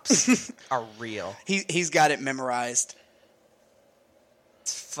chops are real. He's got it memorized.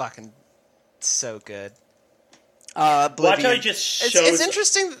 It's fucking so good. Watch how he just shows. It's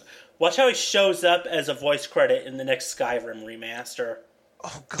interesting. Watch how he shows up as a voice credit in the next Skyrim remaster.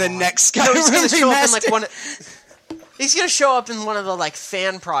 Oh God. The next Skyrim he's gonna show up in remaster. like he's gonna show up in one of the like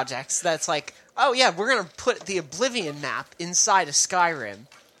fan projects that's like, oh yeah, we're gonna put the Oblivion map inside of Skyrim.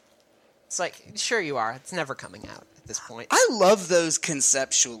 It's like, sure you are. It's never coming out at this point. I love those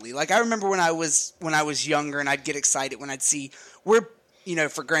conceptually. Like, I remember when I was younger, and I'd get excited when I'd see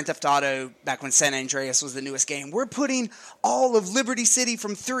for Grand Theft Auto, back when San Andreas was the newest game, we're putting all of Liberty City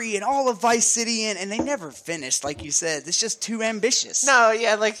from 3 and all of Vice City in, and they never finished, like you said. It's just too ambitious. No,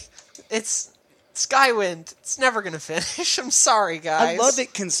 yeah, like, it's Skywind. It's never going to finish. I'm sorry, guys. I love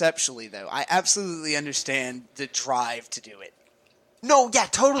it conceptually, though. I absolutely understand the drive to do it. No, yeah,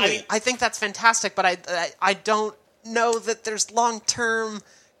 totally. I think that's fantastic, but I don't know that there's long-term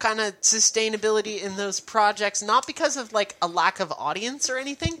kind of sustainability in those projects, not because of like a lack of audience or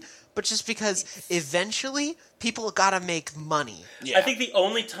anything, but just because eventually people gotta make money. Yeah. I think the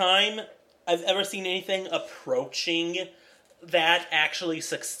only time I've ever seen anything approaching that actually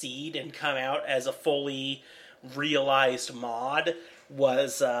succeed and come out as a fully realized mod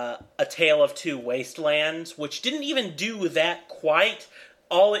was A Tale of Two Wastelands, which didn't even do that quite.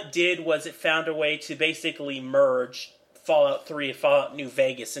 All it did was it found a way to basically merge Fallout 3 and Fallout New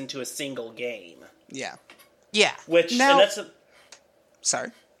Vegas into a single game. Yeah. Yeah.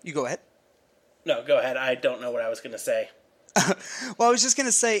 Sorry, you go ahead. No, go ahead. I don't know what I was going to say. Well, I was just going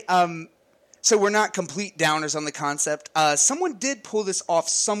to say, so we're not complete downers on the concept. Someone did pull this off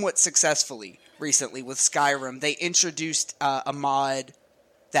somewhat successfully recently with Skyrim. They introduced a mod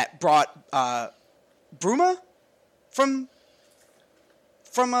that brought Bruma from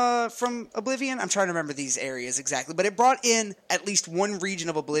Oblivion. I'm trying to remember these areas exactly, but it brought in at least one region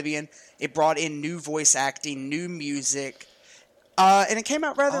of Oblivion. It brought in new voice acting, new music, and it came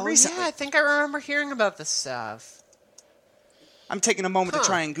out rather recently. Yeah, I think I remember hearing about this stuff. I'm taking a moment to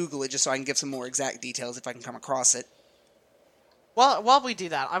try and Google it just so I can give some more exact details if I can come across it. Well, while we do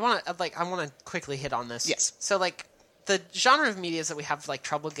that, I want to quickly hit on this. Yes. So, like, the genre of medias that we have like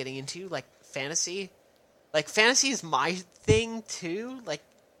trouble getting into, like fantasy. Like, fantasy is my thing, too. Like,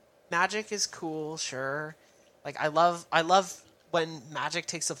 magic is cool, sure. Like, I love when magic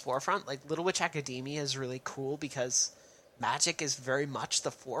takes the forefront. Like, Little Witch Academia is really cool because magic is very much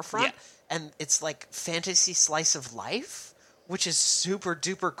the forefront. Yeah. And it's, like, fantasy slice of life, which is super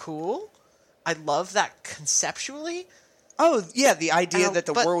duper cool. I love that conceptually. Oh, yeah, the idea that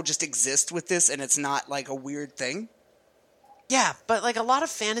the world just exists with this and it's not, like, a weird thing. Yeah, but, like, a lot of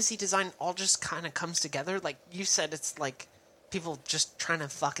fantasy design all just kind of comes together. Like you said, it's, like, people just trying to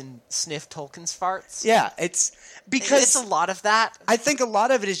fucking sniff Tolkien's farts. Yeah, it's because... It's a lot of that. I think a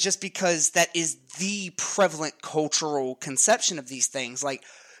lot of it is just because that is the prevalent cultural conception of these things. Like,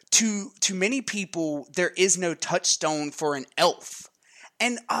 to many people, there is no touchstone for an elf.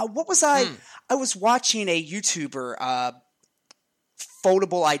 And what was I... I was watching a YouTuber...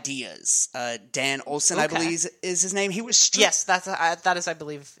 Foldable Ideas. Dan Olsen, I believe, is his name. He was yes, that is, I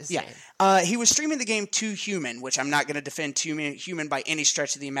believe, his name. He was streaming the game Too Human, which I'm not going to defend Too Human by any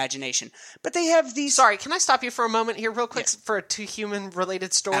stretch of the imagination. But they have these... Sorry, can I stop you for a moment here real quick for a Too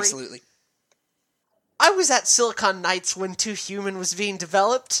Human-related story? Absolutely. I was at Silicon Knights when Too Human was being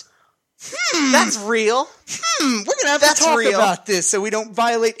developed. That's real. We're going to have to talk about this so we don't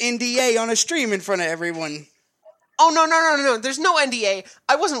violate NDA on a stream in front of everyone. Oh, no. There's no NDA.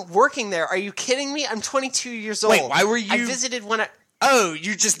 I wasn't working there. Are you kidding me? I'm 22 years old. Wait, why were you... I visited when I... Oh,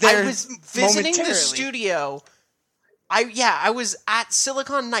 you're just there. I was visiting the studio. I was at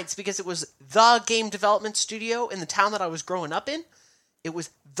Silicon Knights because it was the game development studio in the town that I was growing up in. It was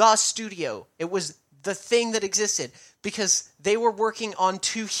the studio. It was the thing that existed because they were working on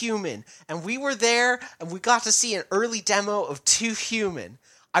Too Human. And we were there and we got to see an early demo of Too Human.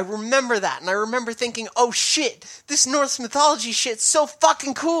 I remember that, and I remember thinking, oh shit, this Norse mythology shit's so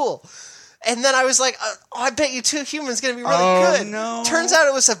fucking cool. And then I was like, I bet you Too Human's gonna be really good. No. Turns out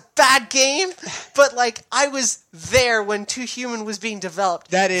it was a bad game, but like, I was there when Too Human was being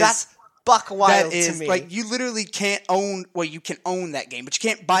developed. That's buck wild to me. Like, you literally can't own, well, you can own that game, but you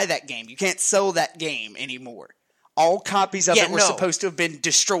can't buy that game. You can't sell that game anymore. All copies of it were supposed to have been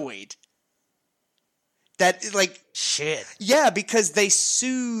destroyed. That, like... Shit. Yeah, because they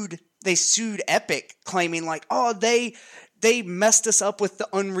sued Epic, claiming, like, oh, they messed us up with the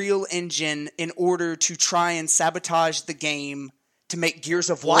Unreal Engine in order to try and sabotage the game to make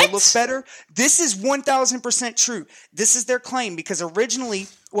Gears of War look better. This is 1,000% true. This is their claim, because originally...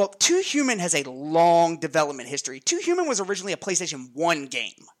 Well, Too Human has a long development history. Too Human was originally a PlayStation 1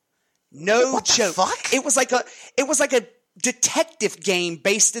 game. No what joke. The fuck? It was like a detective game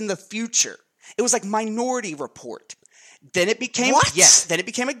based in the future. It was like Minority Report. Then it became Then it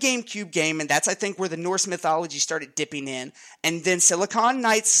became a GameCube game, and that's, I think, where the Norse mythology started dipping in. And then Silicon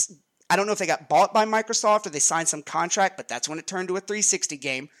Knights, I don't know if they got bought by Microsoft or they signed some contract, but that's when it turned to a 360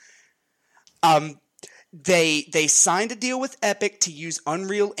 game. They signed a deal with Epic to use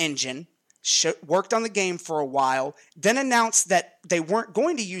Unreal Engine. worked on the game for a while, then announced that they weren't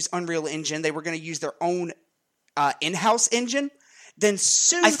going to use Unreal Engine. They were going to use their own in-house engine. Then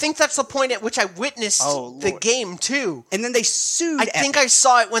sued. I think that's the point at which I witnessed the game too. And then they sued. I think I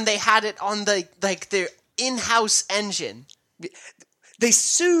saw it when they had it on their in-house engine. They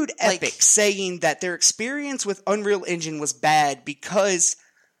sued Epic, saying that their experience with Unreal Engine was bad because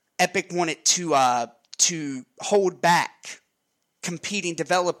Epic wanted to hold back competing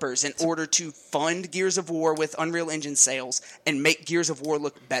developers in order to fund Gears of War with Unreal Engine sales and make Gears of War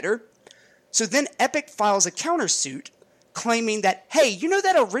look better. So then Epic files a countersuit claiming that, hey, you know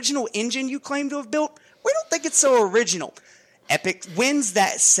that original engine you claim to have built? We don't think it's so original. Epic wins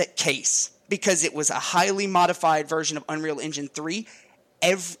that case because it was a highly modified version of Unreal Engine 3.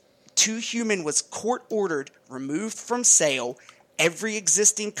 2 Human was court-ordered, removed from sale, every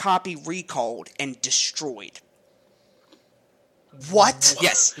existing copy recalled and destroyed. What?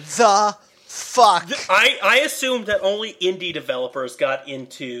 Yes. The fuck? I assumed that only indie developers got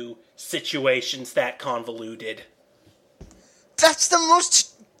into situations that convoluted. That's the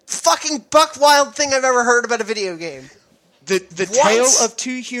most fucking buck wild thing I've ever heard about a video game. The tale of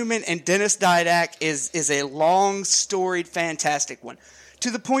 2 Human and Dennis Didac is a long, storied, fantastic one. To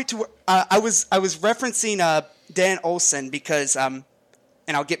the point to where I was referencing Dan Olsen because, and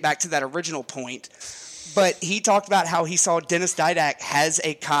I'll get back to that original point, but he talked about how he saw Dennis Didac has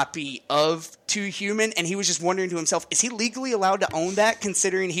a copy of 2 Human, and he was just wondering to himself, is he legally allowed to own that,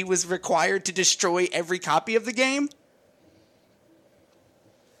 considering he was required to destroy every copy of the game?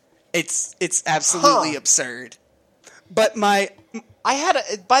 It's absolutely absurd. But I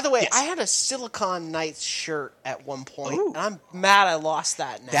had a Silicon Knights shirt at one point, and I'm mad I lost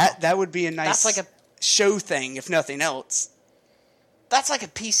that now. That would be a nice show thing, if nothing else. That's like a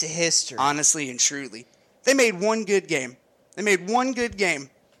piece of history. Honestly and truly. They made one good game.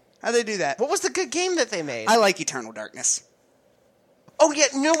 How'd they do that? What was the good game that they made? I like Eternal Darkness. Oh yeah,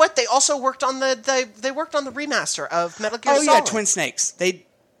 you know what? They also worked on the remaster of Metal Gear Solid. Oh yeah, Twin Snakes.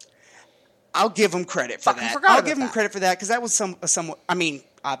 I'll give them credit for that. I'll give them credit for that because that was somewhat. I mean,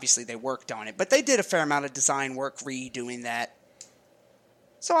 obviously they worked on it, but they did a fair amount of design work redoing that.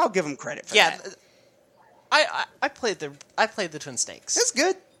 So I'll give them credit for that. Yeah, I played the Twin Snakes. It's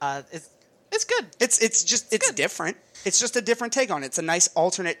good. It's good. It's different. It's just a different take on it. It's a nice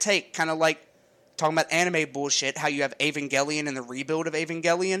alternate take, kind of like talking about anime bullshit. How you have Evangelion and the rebuild of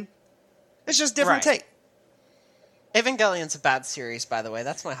Evangelion. It's just different take. Evangelion's a bad series, by the way.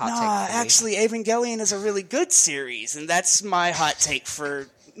 That's my hot take. No, actually, Evangelion is a really good series, and that's my hot take for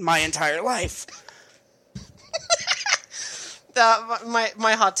my entire life.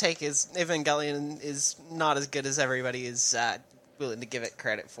 My hot take is Evangelion is not as good as everybody is willing to give it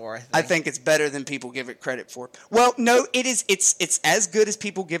credit for. I think it's better than people give it credit for. Well, no, it is. It's as good as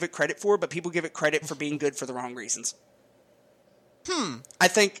people give it credit for, but people give it credit for being good for the wrong reasons. I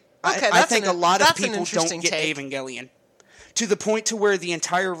think. Okay, I think a lot of people don't get Evangelion. To the point to where the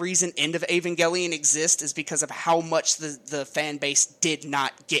entire reason End of Evangelion exists is because of how much the fan base did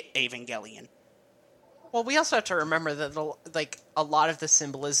not get Evangelion. Well, we also have to remember that a lot of the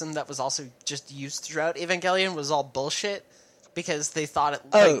symbolism that was also just used throughout Evangelion was all bullshit because they thought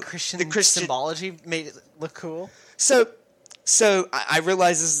Christian symbology made it look cool. So I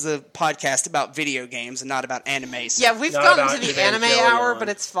realize this is a podcast about video games and not about anime. So yeah, we've gone into the anime hour, but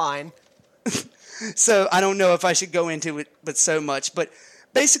it's fine. So I don't know if I should go into it, but so much. But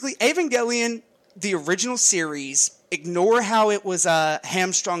basically, Evangelion, the original series, ignore how it was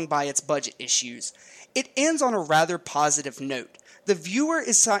hamstrung by its budget issues. It ends on a rather positive note. The viewer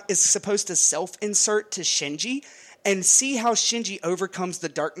is supposed to self-insert to Shinji and see how Shinji overcomes the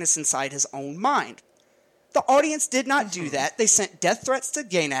darkness inside his own mind. The audience did not do that. They sent death threats to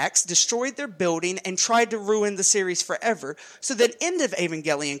Gainax, destroyed their building, and tried to ruin the series forever. So that End of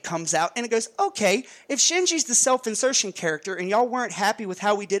Evangelion comes out, and it goes, okay, if Shinji's the self-insertion character, and y'all weren't happy with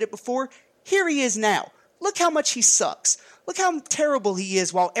how we did it before, here he is now. Look how much he sucks. Look how terrible he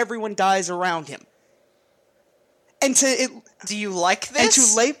is while everyone dies around him. Do you like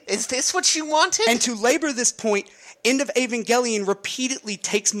this? Is this what you wanted? And to labor this point, End of Evangelion repeatedly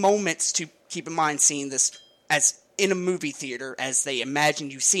takes moments to, keep in mind seeing this as in a movie theater, as they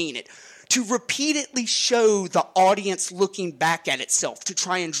imagine you seeing it, to repeatedly show the audience looking back at itself, to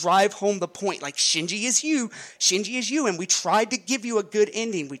try and drive home the point, like, Shinji is you, and we tried to give you a good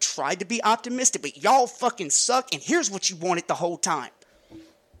ending, we tried to be optimistic, but y'all fucking suck, and here's what you wanted the whole time.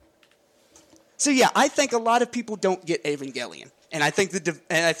 So yeah, I think a lot of people don't get Evangelion, and I think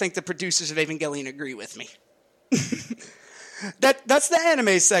the producers of Evangelion agree with me. That's the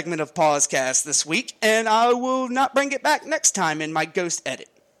anime segment of PauseCast this week, and I will not bring it back next time in my ghost edit.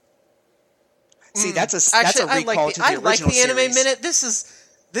 See, that's a Actually, recall to the original I like the Anime series. Minute. This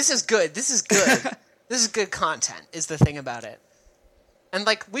is good. This is good. This is good content. Is the thing about it. And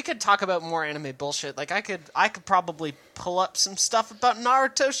like we could talk about more anime bullshit. Like I could probably pull up some stuff about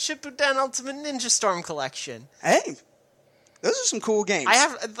Naruto Shippuden Ultimate Ninja Storm Collection. Hey, those are some cool games.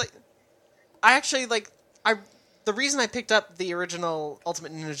 The reason I picked up the original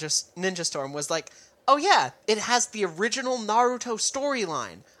Ultimate Ninja Storm was like, oh yeah, it has the original Naruto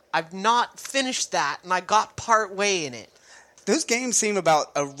storyline. I've not finished that, and I got part way in it. Those games seem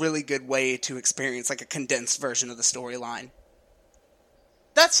about a really good way to experience like a condensed version of the storyline.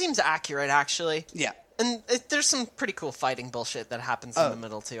 That seems accurate, actually. Yeah. And there's some pretty cool fighting bullshit that happens in the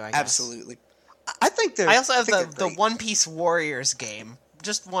middle, too, I guess. Absolutely. I also have the One Piece Warriors game.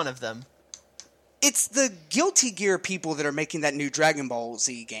 Just one of them. It's the Guilty Gear people that are making that new Dragon Ball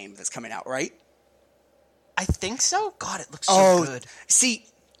Z game that's coming out, right? I think so. God, it looks so good. See,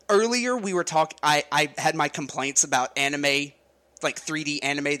 earlier we were talking... I had my complaints about anime, like 3D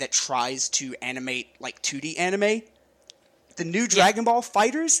anime that tries to animate like 2D anime. The new Dragon Ball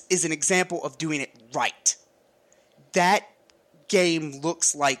Fighters is an example of doing it right. That game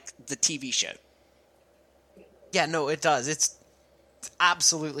looks like the TV show. Yeah, no, it does. It's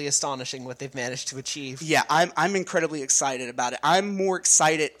absolutely astonishing what they've managed to achieve. Yeah, I'm incredibly excited about it. I'm more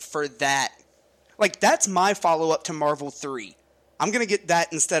excited for that. Like, that's my follow-up to Marvel 3. I'm going to get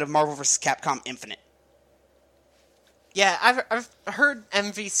that instead of Marvel vs. Capcom Infinite. Yeah, I've heard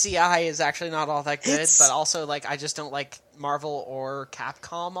MVCI is actually not all that good, but also, like, I just don't like Marvel or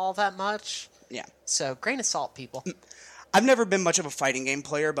Capcom all that much. Yeah. So, grain of salt, people. I've never been much of a fighting game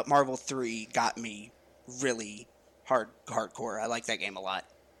player, but Marvel 3 got me really hardcore. I like that game a lot.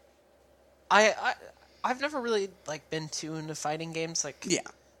 I've never really, like, been too into fighting games. Like, yeah.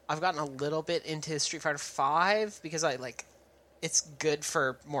 I've gotten a little bit into Street Fighter V because it's good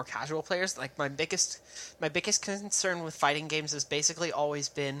for more casual players. Like my biggest concern with fighting games has basically always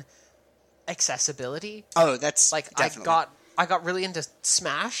been accessibility. Oh, that's like definitely. I got really into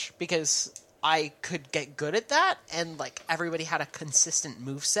Smash because I could get good at that, and like everybody had a consistent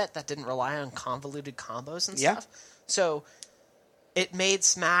moveset that didn't rely on convoluted combos and stuff. So it made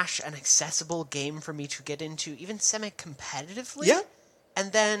Smash an accessible game for me to get into, even semi-competitively. Yeah.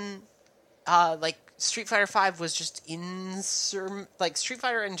 And then like Street Fighter V was just Street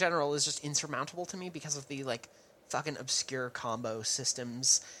Fighter in general is just insurmountable to me because of the like fucking obscure combo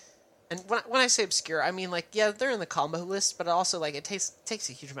systems. And when I say obscure, I mean like yeah, they're in the combo list, but also like it takes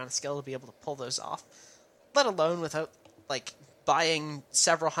a huge amount of skill to be able to pull those off. Let alone without like buying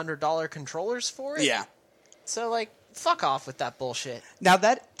several $100 controllers for it. Yeah. So like fuck off with that bullshit. Now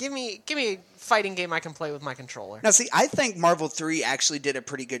that give me a fighting game I can play with my controller. Now see, I think Marvel 3 actually did a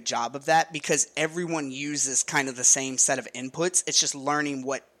pretty good job of that because everyone uses kind of the same set of inputs. It's just learning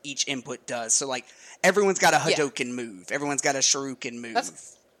what each input does. So like everyone's got a Hadouken move, everyone's got a Shuriken move.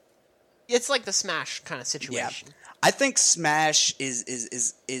 It's like the Smash kind of situation. Yeah. I think Smash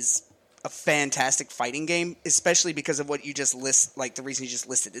is a fantastic fighting game, especially because of what you just like the reason you just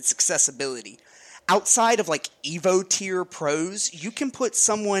listed. It's accessibility. Outside of like Evo tier pros, you can put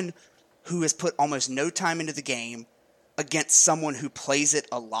someone who has put almost no time into the game against someone who plays it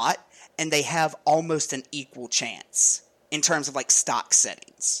a lot, and they have almost an equal chance in terms of like stock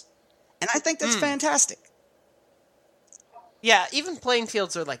settings. And I think that's fantastic. Yeah, even playing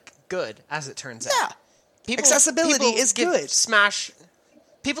fields are like good, as it turns out. Yeah. Accessibility is good.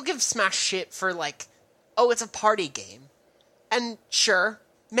 People give Smash shit for like, oh, it's a party game. And sure,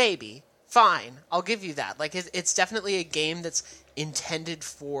 maybe. Fine, I'll give you that. Like, it's definitely a game that's intended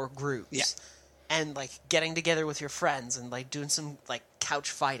for groups. Yeah. And, like, getting together with your friends and, like, doing some, like, couch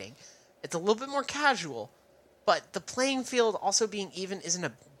fighting. It's a little bit more casual. But the playing field also being even isn't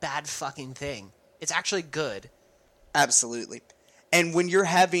a bad fucking thing. It's actually good. Absolutely. And when you're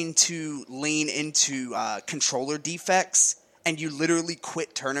having to lean into controller defects, and you literally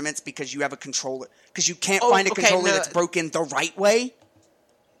quit tournaments because you have a controller, because you can't find a controller that's broken the right way...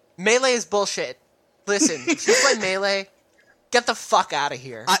 Melee is bullshit. Listen, if you play Melee, get the fuck out of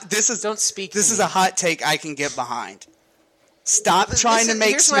here. Don't speak. This is a hot take I can get behind. Stop trying to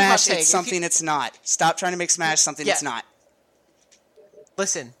make Smash something it's not. Stop trying to make Smash something it's not.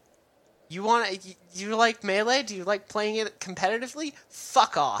 Listen, you like Melee? Do you like playing it competitively?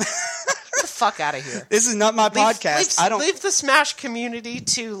 Fuck off. Get the fuck out of here. This is not my podcast. Leave the Smash community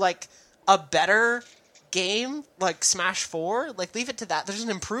to like a better game like Smash 4, like leave it to that. There's an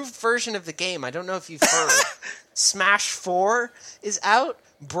improved version of the game. I don't know if you've heard. Smash 4 is out.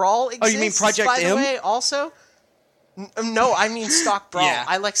 Brawl exists. Oh, you mean Project by M? the way, also. No, I mean Stock Brawl. Yeah.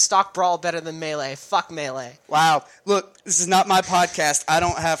 I like Stock Brawl better than Melee. Fuck Melee. Wow. Look, this is not my podcast. I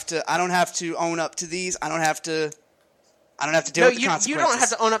don't have to own up to these. I don't have to deal with the consequences. You don't have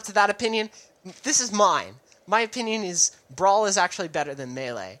to own up to that opinion. This is mine. My opinion is Brawl is actually better than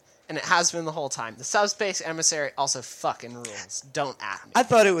Melee, and it has been the whole time. The subspace emissary also fucking rules. Don't at me. I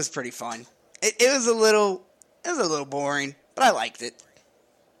thought it was pretty fun. It was a little boring, but I liked it.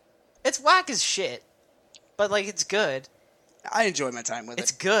 It's whack as shit, but like it's good. I enjoy my time with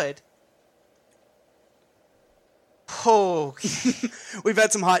It's it. good. Oh, We've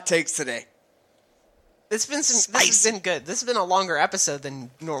had some hot takes today. This has been good. This has been a longer episode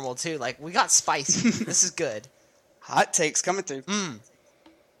than normal too. Like we got spicy. This is good. Hot takes coming through.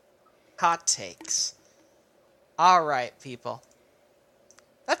 Hot takes. All right, people.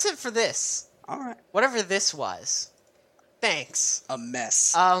 That's it for this. All right. Whatever this was. Thanks. A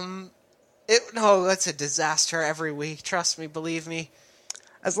mess. It's a disaster every week. Trust me, believe me.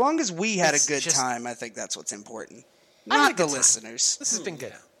 As long as we had a It's good just- time, I think that's what's important. I had a Not the good time. listeners. This has been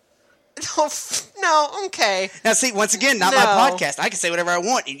good. No, okay. Now, see, once again, not No. my podcast. I can say whatever I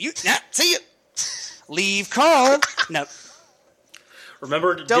want, and you, see you. Leave call. No.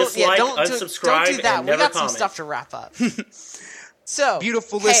 Remember to dislike, unsubscribe, don't do that. and We never got comment. some stuff to wrap up. So,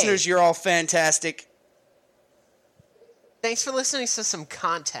 Beautiful hey, listeners, you're all fantastic. Thanks for listening to some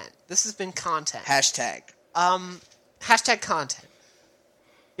content. This has been content. Hashtag. Hashtag content.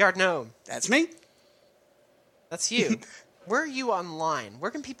 Yard Gnome. That's me. That's you. Where are you online? Where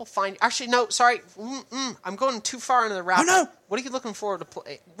can people find? Actually, no. Sorry. I'm going too far into the wrap. Oh, no. What are you looking forward to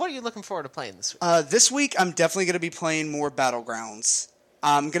play? What are you looking forward to playing this week? This week, I'm definitely going to be playing more Battlegrounds.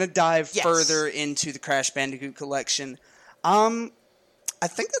 I'm going to dive further into the Crash Bandicoot collection. I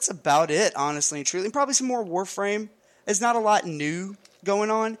think that's about it, honestly and truly. And probably some more Warframe. There's not a lot new going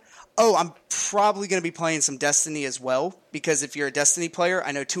on. Oh, I'm probably going to be playing some Destiny as well, because if you're a Destiny player,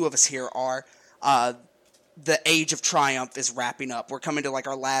 I know two of us here are. The Age of Triumph is wrapping up. We're coming to like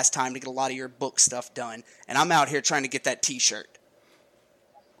our last time to get a lot of your book stuff done, and I'm out here trying to get that T-shirt.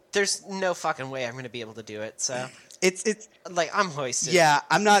 There's no fucking way I'm going to be able to do it. So It's like I'm hoisted. yeah.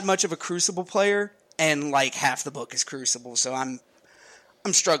 I'm not much of a Crucible player, and like half the book is Crucible, so I'm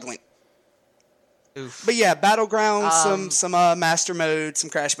struggling. Oof. But yeah, Battlegrounds, some Master Mode, some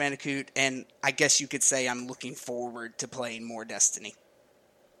Crash Bandicoot, and I guess you could say I'm looking forward to playing more Destiny.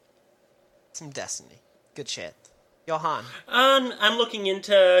 Some Destiny. Good shit. Johan. I'm looking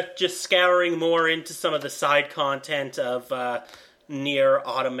into just scouring more into some of the side content of Nier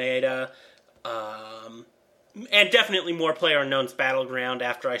Automata, and definitely more PlayerUnknown's Battleground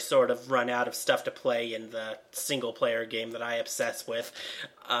after I sort of run out of stuff to play in the single-player game that I obsess with.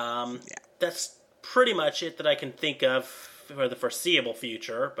 That's pretty much it that I can think of for the foreseeable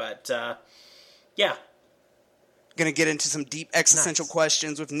future, but yeah. Going to get into some deep existential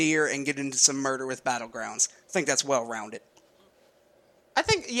questions with Nier and get into some murder with Battlegrounds. I think that's well-rounded. I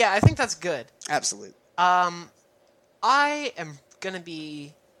think that's good. Absolutely. I am gonna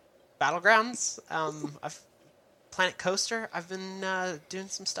be Battlegrounds. Planet Coaster. I've been doing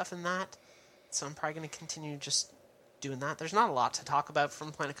some stuff in that, so I'm probably gonna continue just doing that. There's not a lot to talk about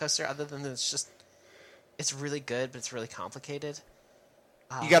from Planet Coaster other than it's really good, but it's really complicated.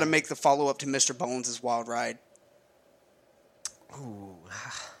 You got to make the follow-up to Mr. Bones' Wild Ride. Ooh.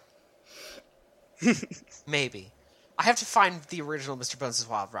 Maybe. I have to find the original Mr. Bones'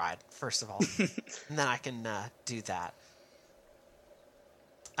 Wild Ride, first of all. And then I can do that.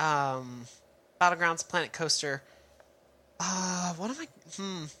 Battlegrounds, Planet Coaster. What am I...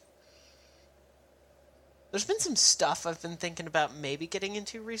 There's been some stuff I've been thinking about maybe getting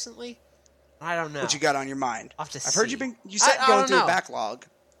into recently. I don't know. What you got on your mind? I'll have to I've heard see. you said I going don't through know. a backlog.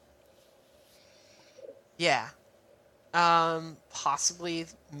 Yeah. Possibly,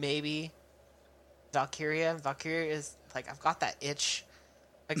 maybe Valkyria. Valkyria is like I've got that itch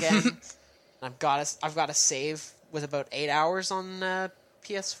again. I've got to save with about 8 hours on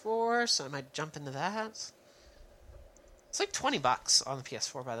PS4, so I might jump into that. It's like $20 on the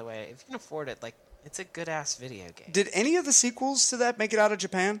PS4, by the way. If you can afford it, like it's a good ass video game. Did any of the sequels to that make it out of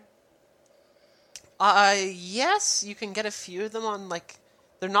Japan? Yes, you can get a few of them on like.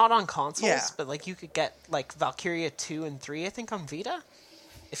 They're not on consoles, Yeah. but like you could get like Valkyria 2 and 3, I think, on Vita.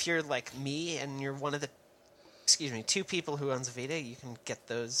 If you're like me and you're one of the, two people who owns a Vita, you can get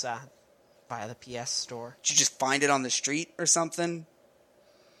those via the PS Store. Did you just find it on the street or something?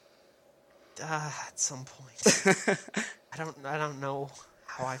 At some point, I don't know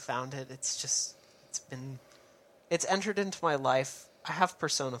how I found it. It's entered into my life. I have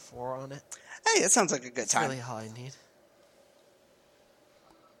Persona 4 on it. Hey, that sounds like a good That's time. really all I need.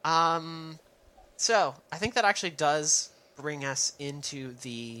 So, I think that actually does bring us into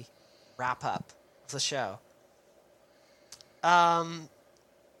the wrap-up of the show. Yeah,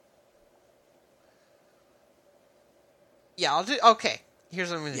 I'll do... Okay, here's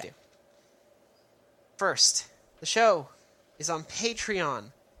what I'm going to do. First, the show is on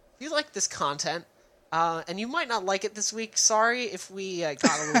Patreon. If you like this content, and you might not like it this week, sorry if we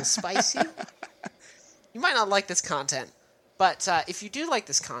got a little spicy. You might not like this content, but if you do like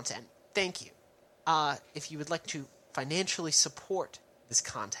this content, thank you. If you would like to financially support this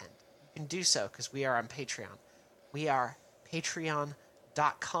content, you can do so because we are on Patreon. We are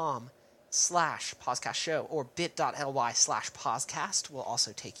patreon.com/PauseCast show or bit.ly/PauseCast will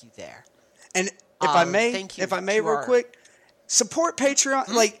also take you there. And if I may real quick, support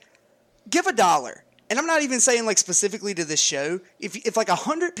Patreon, like, give $1. And I'm not even saying, like, specifically to this show. If like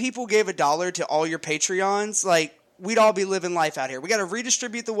 100 people gave $1 to all your Patreons, like, we'd all be living life out here. We got to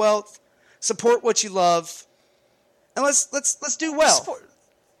redistribute the wealth, support what you love, and let's do well.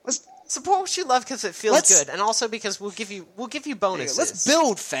 Support what you love because it feels good, and also because we'll give you bonuses. Let's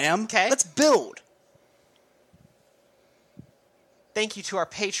build, fam. Okay, let's build. Thank you to our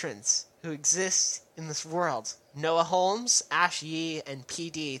patrons who exist in this world: Noah Holmes, Ash Yee, and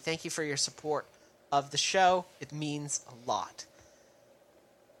PD. Thank you for your support of the show. It means a lot.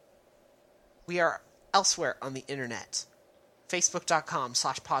 We are elsewhere on the internet.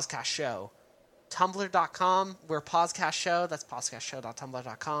 Facebook.com/PauseCast Show. Tumblr.com, we're PauseCast Show. That's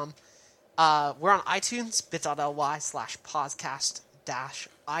pausecastshow.tumblr.com. We're on iTunes,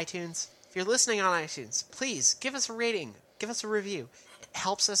 bit.ly/pausecast-iTunes. If you're listening on iTunes, please give us a rating, give us a review. It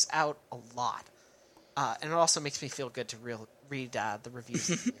helps us out a lot. And it also makes me feel good to read the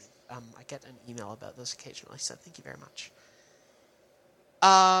reviews. I get an email about those occasionally, so thank you very much.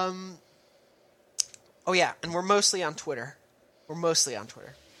 Oh yeah, and we're mostly on Twitter.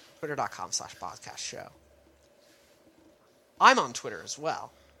 Twitter.com/PauseCast Show. I'm on Twitter as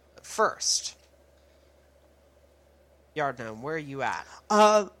well. But first, Yardgnome, where are you at?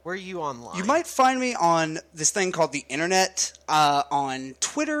 Where are you online? You might find me on this thing called the internet. On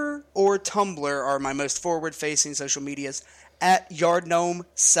Twitter or Tumblr are my most forward-facing social medias at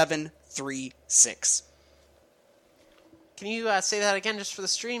Yardgnome736. Can you say that again just for the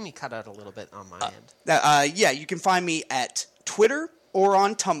stream? You cut out a little bit on my end. Yeah, you can find me at Twitter or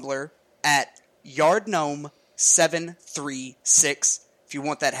on Tumblr at Yardgnome736 if you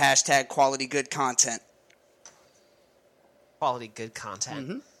want that hashtag quality good content. Quality good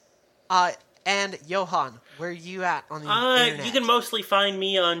content. Mm-hmm. And Johan, where are you at on the internet? You can mostly find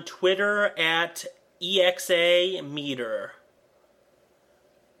me on Twitter at Exameter.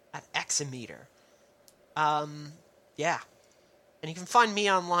 At Exameter. Yeah. And you can find me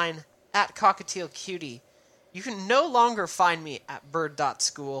online at CockatielCutie. You can no longer find me at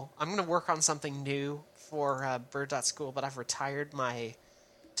bird.school. I'm going to work on something new for bird.school, but I've retired my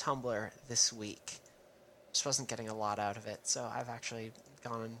Tumblr this week. Just wasn't getting a lot out of it, so I've actually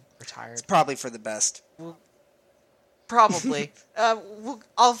gone and retired. It's probably for the best. Probably.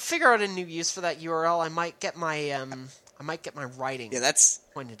 I'll figure out a new use for that URL. I might get my writing. Yeah, that's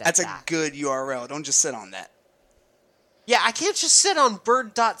a good URL. Don't just sit on that. Yeah, I can't just sit on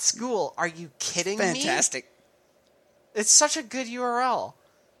bird.school. Are you kidding me? Fantastic. It's such a good URL.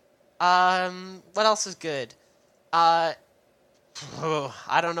 What else is good? I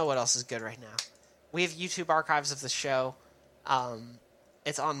don't know what else is good right now. We have YouTube archives of the show.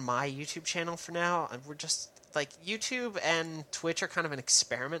 It's on my YouTube channel for now. And we're just, like, YouTube and Twitch are kind of an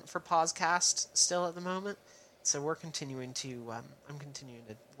experiment for PauseCast still at the moment. So we're continuing to, I'm continuing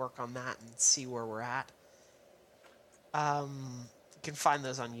to work on that and see where we're at. You can find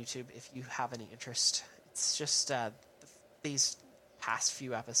those on YouTube if you have any interest. It's just these past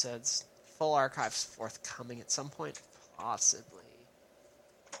few episodes. Full archives forthcoming at some point, possibly.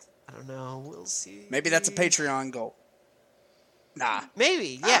 I don't know. We'll see. Maybe that's a Patreon goal. Nah.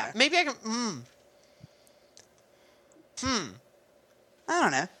 Maybe. Yeah. Maybe I can. I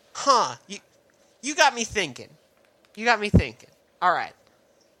don't know. Huh. You got me thinking. All right.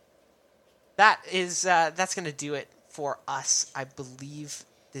 That's going to do it for us, I believe,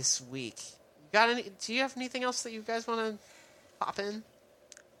 this week. Do you have anything else that you guys want to pop in?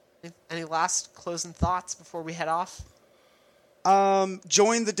 Any last closing thoughts before we head off?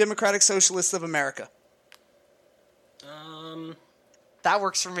 Join the Democratic Socialists of America. That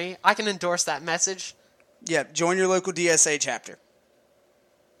works for me. I can endorse that message. Yeah, join your local DSA chapter.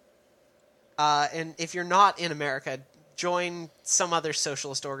 And if you're not in America, join some other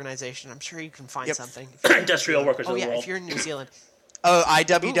socialist organization. I'm sure you can find something. Industrial Workers of the World. If you're in New Zealand. Oh,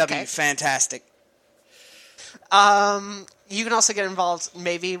 IWW, okay. Fantastic. You can also get involved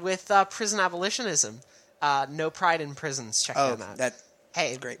maybe with prison abolitionism. No Pride in Prisons. Check them out. That's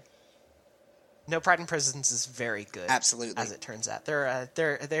great. No Pride in Prisons is very good. Absolutely. As it turns out. They're an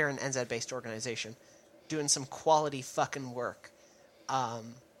NZ-based organization doing some quality fucking work.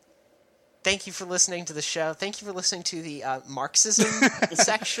 Thank you for listening to the show. Thank you for listening to the Marxism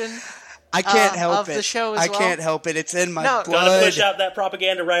section. I can't help it. The show as well. I can't help it. It's in my blood. Gotta push out that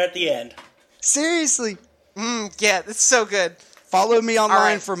propaganda right at the end. Seriously. Yeah, it's so good. Follow me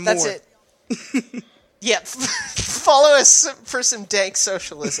online for more. That's it. Yeah, follow us for some dank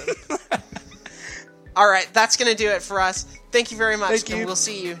socialism. All right, that's going to do it for us. Thank you very much, and we'll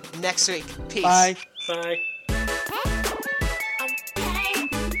see you next week. Peace. Bye. Bye.